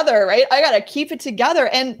together, right? I got to keep it together.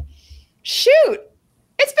 And shoot,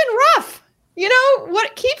 it's been rough. You know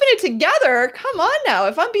what? Keeping it together. Come on now.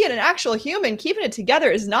 If I'm being an actual human, keeping it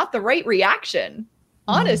together is not the right reaction.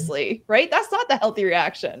 Honestly, right? That's not the healthy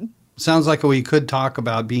reaction. Sounds like we could talk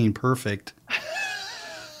about being perfect,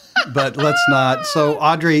 but let's not. So,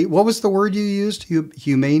 Audrey, what was the word you used?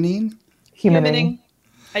 Humaning? Humaning.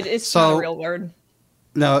 It's not a real word.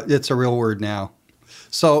 No, it's a real word now.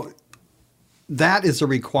 So that is a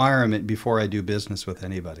requirement before I do business with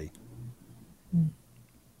anybody.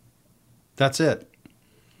 That's it.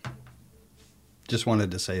 Just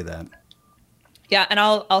wanted to say that. Yeah, and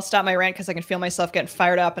I'll stop my rant because I can feel myself getting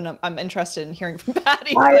fired up, and I'm interested in hearing from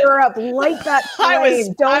Patty. Fire up, light that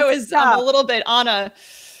flame. I'm a little bit on a,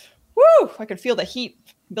 I could feel the heat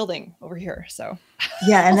building over here. So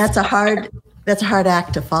yeah, and that's a hard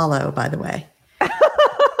act to follow, by the way.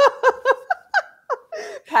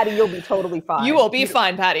 Patty, you'll be totally fine. You will be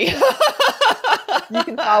fine, Patty. You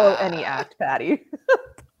can follow any act, Patty.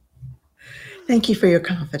 Thank you for your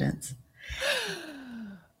confidence.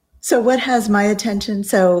 So what has my attention?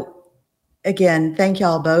 So again, thank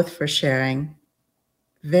y'all both for sharing.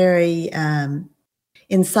 Very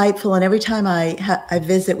insightful. And every time I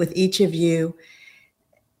visit with each of you,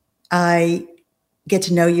 I get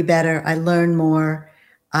to know you better. I learn more.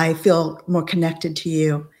 I feel more connected to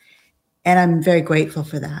you. And I'm very grateful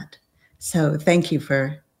for that. So thank you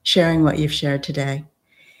for sharing what you've shared today.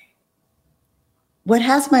 What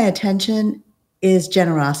has my attention is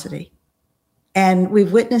generosity. And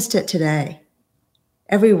we've witnessed it today.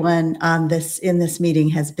 Everyone in this meeting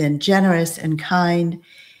has been generous and kind.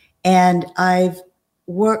 And I've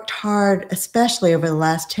worked hard, especially over the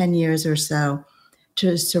last 10 years or so,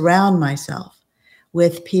 to surround myself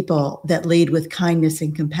with people that lead with kindness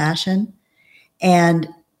and compassion. And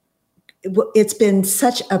it's been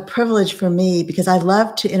such a privilege for me because I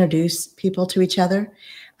love to introduce people to each other.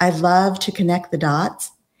 I love to connect the dots.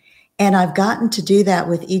 And I've gotten to do that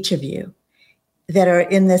with each of you that are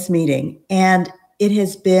in this meeting. And it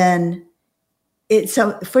has been,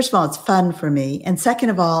 so first of all, it's fun for me. And second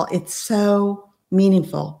of all, it's so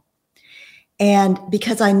meaningful. And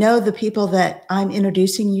because I know the people that I'm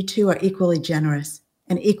introducing you to are equally generous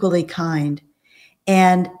and equally kind.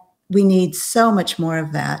 And we need so much more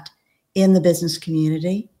of that in the business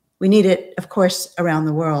community. We need it, of course, around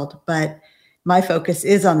the world, but my focus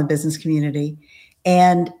is on the business community.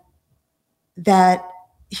 And that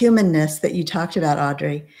humanness that you talked about,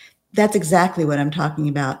 Audrey, that's exactly what I'm talking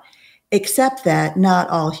about, except that not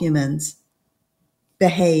all humans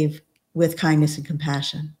behave with kindness and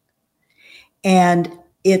compassion. And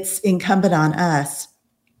it's incumbent on us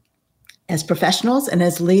as professionals and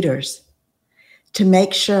as leaders to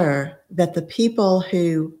make sure that the people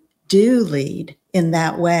who do lead in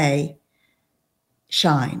that way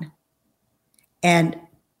shine, and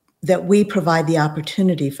that we provide the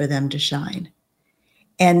opportunity for them to shine.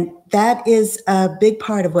 And that is a big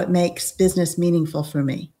part of what makes business meaningful for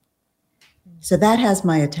me. So that has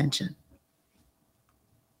my attention.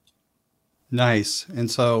 Nice.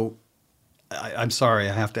 And so I'm sorry,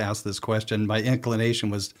 I have to ask this question. My inclination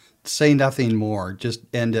was say nothing more, just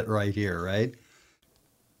end it right here, right?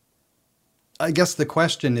 I guess the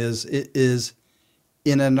question is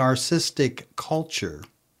in a narcissistic culture,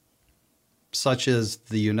 such as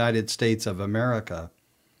the United States of America,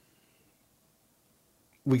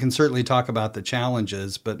 we can certainly talk about the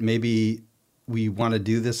challenges, but maybe we want to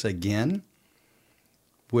do this again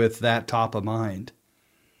with that top of mind.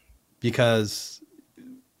 Because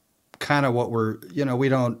kind of what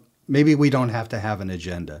maybe we don't have to have an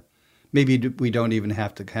agenda. Maybe we don't even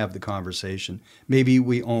have to have the conversation. Maybe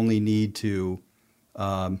we only need to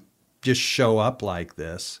just show up like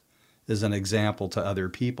this as an example to other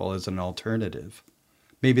people, as an alternative.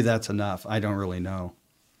 Maybe that's enough. I don't really know.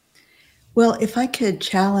 Well, if I could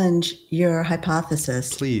challenge your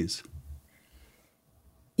hypothesis. Please.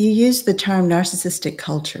 You used the term narcissistic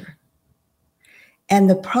culture. And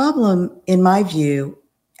the problem, in my view,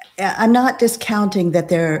 I'm not discounting that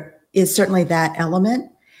there is certainly that element,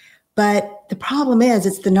 but the problem is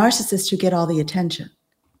it's the narcissists who get all the attention.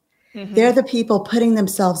 Mm-hmm. They're the people putting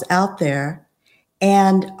themselves out there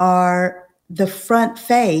and are the front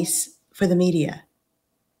face for the media.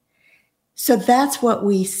 So that's what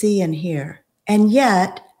we see and hear. And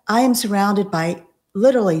yet I am surrounded by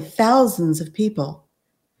literally thousands of people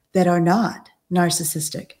that are not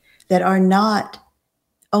narcissistic, that are not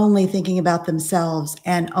only thinking about themselves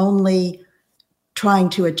and only trying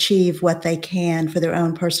to achieve what they can for their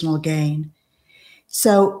own personal gain.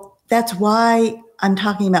 So that's why I'm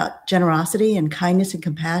talking about generosity and kindness and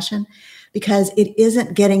compassion, because it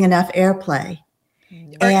isn't getting enough airplay.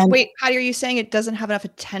 And wait, Patty, are you saying it doesn't have enough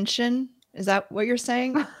attention? Is that what you're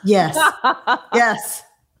saying? Yes. Yes.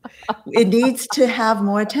 It needs to have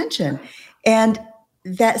more attention. And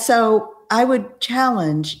so I would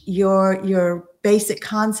challenge your basic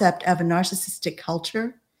concept of a narcissistic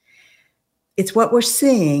culture. It's what we're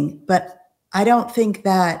seeing, but I don't think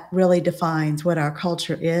that really defines what our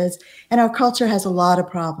culture is. And our culture has a lot of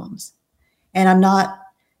problems. And I'm not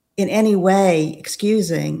in any way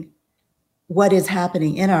excusing what is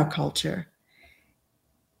happening in our culture.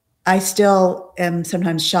 I still am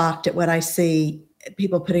sometimes shocked at what I see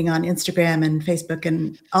people putting on Instagram and Facebook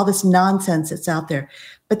and all this nonsense that's out there.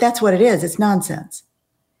 But that's what it is. It's nonsense.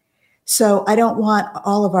 So I don't want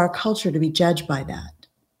all of our culture to be judged by that.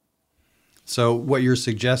 So what you're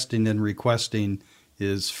suggesting and requesting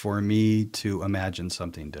is for me to imagine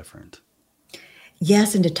something different.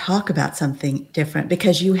 Yes, and to talk about something different,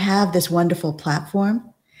 because you have this wonderful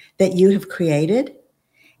platform that you have created,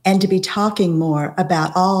 and to be talking more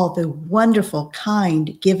about all the wonderful,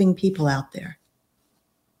 kind, giving people out there.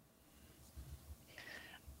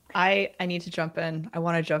 I need to jump in. I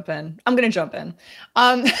want to jump in. I'm going to jump in.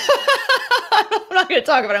 I'm not going to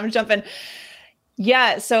talk about it. I'm going to jump in.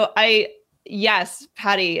 Yeah. So yes,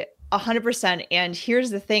 Patty, 100%. And here's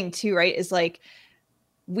the thing too, right? Is like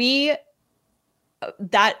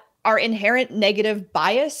that our inherent negative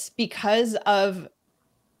bias because of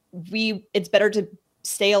it's better to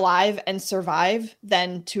stay alive and survive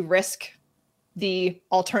than to risk the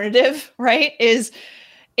alternative, right? Is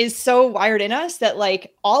so wired in us that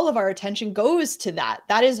like all of our attention goes to that.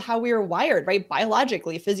 That is how we are wired, right?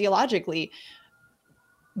 Biologically, physiologically.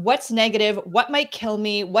 What's negative? What might kill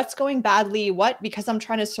me? What's going badly? Because I'm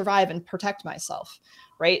trying to survive and protect myself,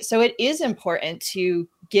 right? So it is important to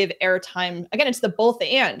give airtime. Again, it's the both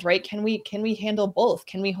and, right? Can we handle both?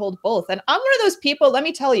 Can we hold both? And I'm one of those people, let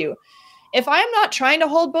me tell you, if I am not trying to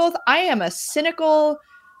hold both, I am a cynical,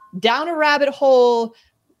 down a rabbit hole,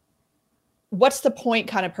 what's the point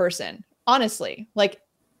kind of person, honestly. Like,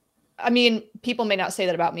 I mean, people may not say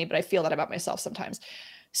that about me, but I feel that about myself sometimes.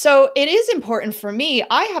 So it is important for me.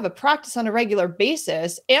 I have a practice on a regular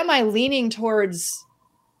basis. Am I leaning towards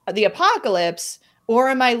the apocalypse, Or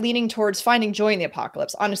am I leaning towards finding joy in the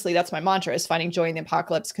apocalypse? Honestly, that's my mantra, is finding joy in the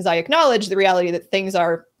apocalypse, because I acknowledge the reality that things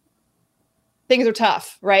are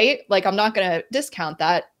tough, right? Like, I'm not going to discount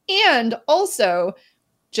that. And also,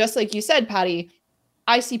 just like you said, Patty,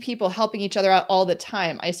 I see people helping each other out all the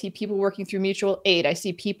time. I see people working through mutual aid. I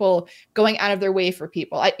see people going out of their way for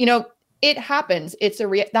people. It happens.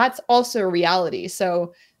 That's also a reality.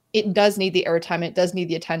 So it does need the airtime. It does need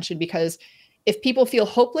the attention, because if people feel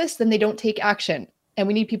hopeless, then they don't take action. And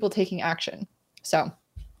we need people taking action. So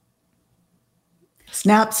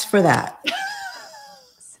snaps for that.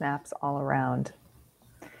 Snaps all around.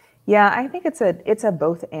 Yeah, I think it's a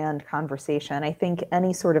both and conversation. I think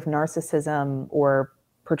any sort of narcissism or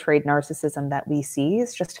portrayed narcissism that we see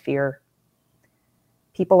is just fear.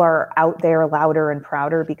 People are out there louder and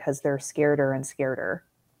prouder because they're scareder and scareder.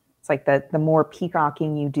 It's like the more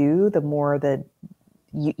peacocking you do, the more that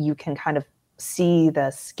you can kind of see the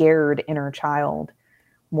scared inner child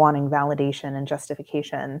wanting validation and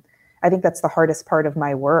justification. I think that's the hardest part of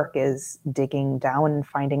my work, is digging down and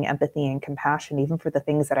finding empathy and compassion, even for the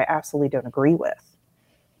things that I absolutely don't agree with.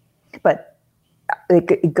 But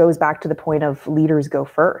it goes back to the point of leaders go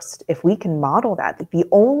first. If we can model that, the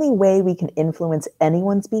only way we can influence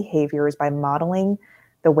anyone's behavior is by modeling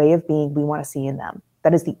the way of being we want to see in them.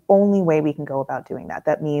 That is the only way we can go about doing that.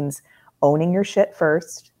 That means owning your shit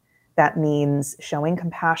first. That means showing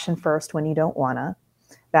compassion first when you don't want to.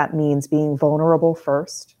 That means being vulnerable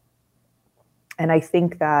first. And I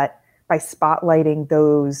think that by spotlighting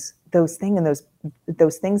those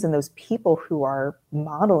things and those people who are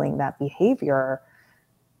modeling that behavior,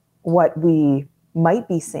 what we might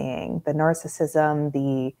be seeing, the narcissism,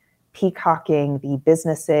 the peacocking, the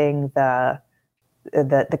businessing, the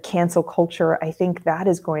cancel culture, I think that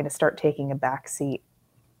is going to start taking a back seat.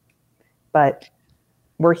 But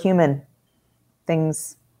we're human.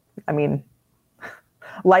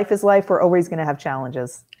 Life is life. We're always going to have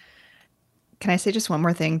challenges. Can I say just one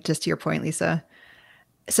more thing, just to your point, Lisa?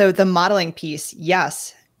 So the modeling piece,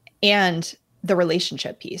 yes, and the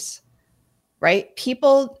relationship piece, right?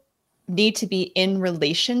 People need to be in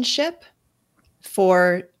relationship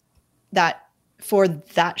for that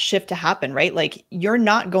shift to happen, right? Like, you're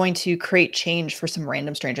not going to create change for some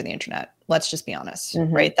random stranger on the internet. Let's just be honest,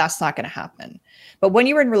 right? That's not going to happen. But when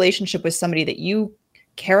you're in relationship with somebody that you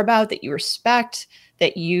care about, that you respect,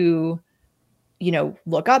 that you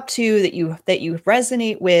look up to, that you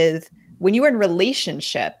resonate with, when you're in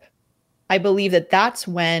relationship, I believe that that's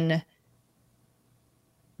when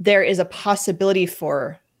there is a possibility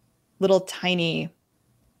for little tiny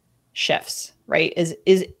shifts, right? Is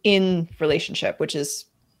in relationship, which is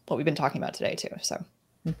what we've been talking about today too. So,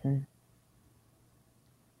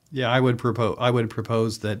 yeah, I would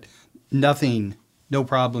propose that no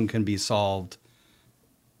problem can be solved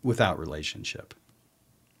without relationship.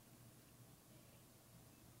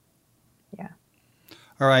 Yeah.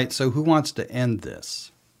 All right. So who wants to end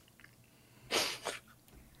this?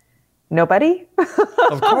 Nobody?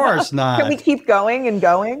 Of course not. Can we keep going and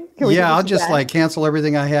going? I'll just cancel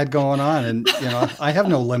everything I had going on. And, I have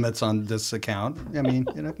no limits on this account. I mean,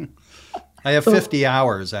 I have 50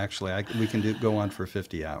 hours, actually. We can go on for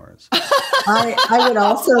 50 hours. I would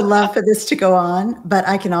also love for this to go on, but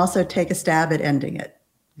I can also take a stab at ending it.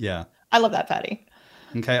 Yeah. I love that, Patty.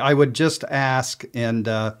 Okay. I would just ask, and,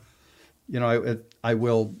 I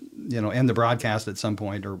will, end the broadcast at some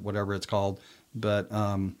point or whatever it's called. But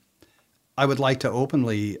I would like to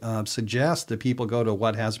openly suggest that people go to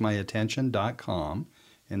whathasmyattention.com,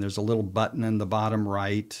 and there's a little button in the bottom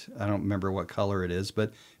right. I don't remember what color it is,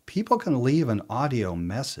 but people can leave an audio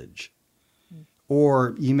message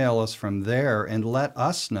or email us from there and let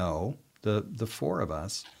us know, the four of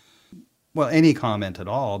us, well, any comment at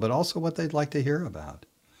all, but also what they'd like to hear about.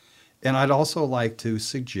 And I'd also like to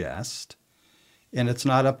suggest, and it's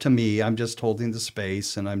not up to me, I'm just holding the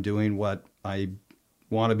space and I'm doing what I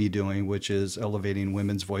want to be doing, which is elevating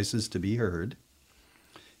women's voices to be heard,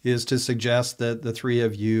 is to suggest that the three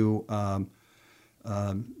of you, come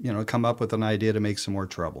up with an idea to make some more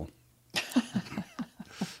trouble.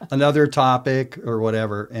 Another topic or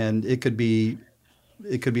whatever. And it could be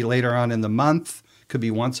later on in the month, could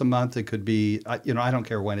be once a month. It could be, I don't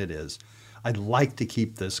care when it is. I'd like to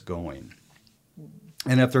keep this going.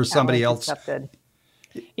 And if there's somebody else. Accepted.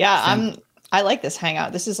 Yeah, I like this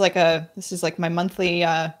hangout. This is like my monthly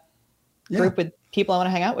group with people I want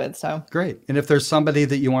to hang out with. So great. And if there's somebody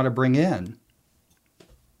that you want to bring in,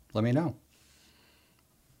 let me know.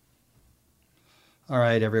 All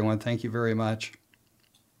right, everyone. Thank you very much.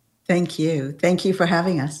 Thank you. Thank you for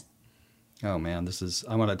having us. Oh man,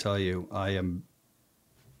 I want to tell you, I am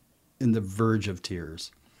in the verge of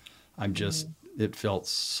tears. I'm just it felt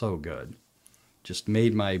so good. Just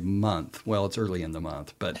made my month. Well, it's early in the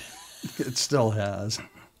month, but it still has.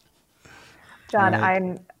 John,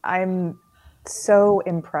 Right. I'm so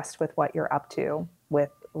impressed with what you're up to with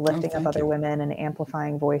lifting up thank other you. women and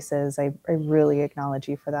amplifying voices. I really acknowledge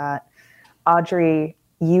you for that. Audrey,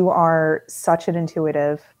 you are such an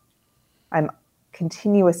intuitive. I'm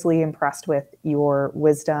continuously impressed with your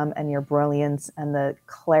wisdom and your brilliance and the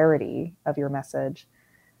clarity of your message.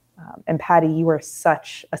 And Patty, you are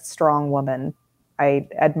such a strong woman. I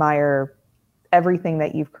admire everything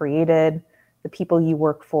that you've created, the people you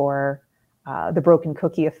work for, the broken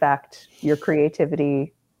cookie effect, your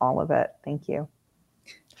creativity, all of it. Thank you.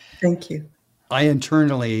 Thank you. I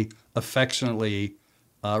internally, affectionately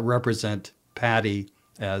represent Patty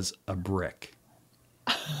as a brick.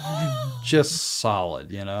 Just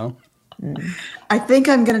solid, you know? I think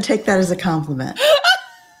I'm going to take that as a compliment.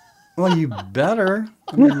 Well, you better.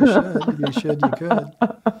 I mean, you should. If you should, you could.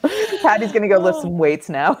 Patty's going to go lift some weights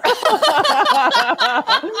now.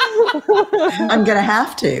 I'm going to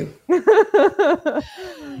have to.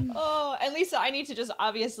 Oh, and Lisa, I need to just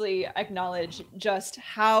obviously acknowledge just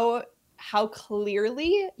how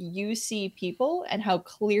clearly you see people and how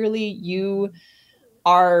clearly you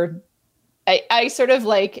are. I sort of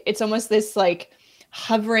like, it's almost this like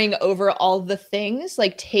hovering over all the things,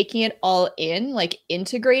 like taking it all in, like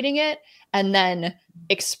integrating it, and then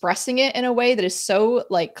expressing it in a way that is so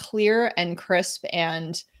like clear and crisp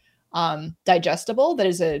and digestible. That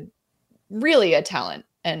is really a talent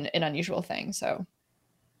and an unusual thing. So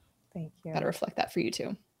Thank you. gotta reflect that for you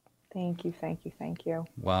too. Thank you. Thank you. Thank you.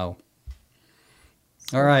 Wow.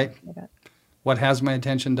 So All right. appreciate it.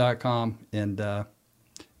 Whathasmyattention.com. And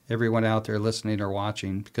everyone out there listening or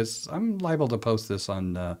watching, because I'm liable to post this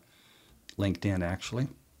on LinkedIn, actually.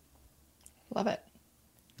 Love it.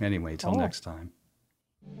 Anyway, till Cool. next time.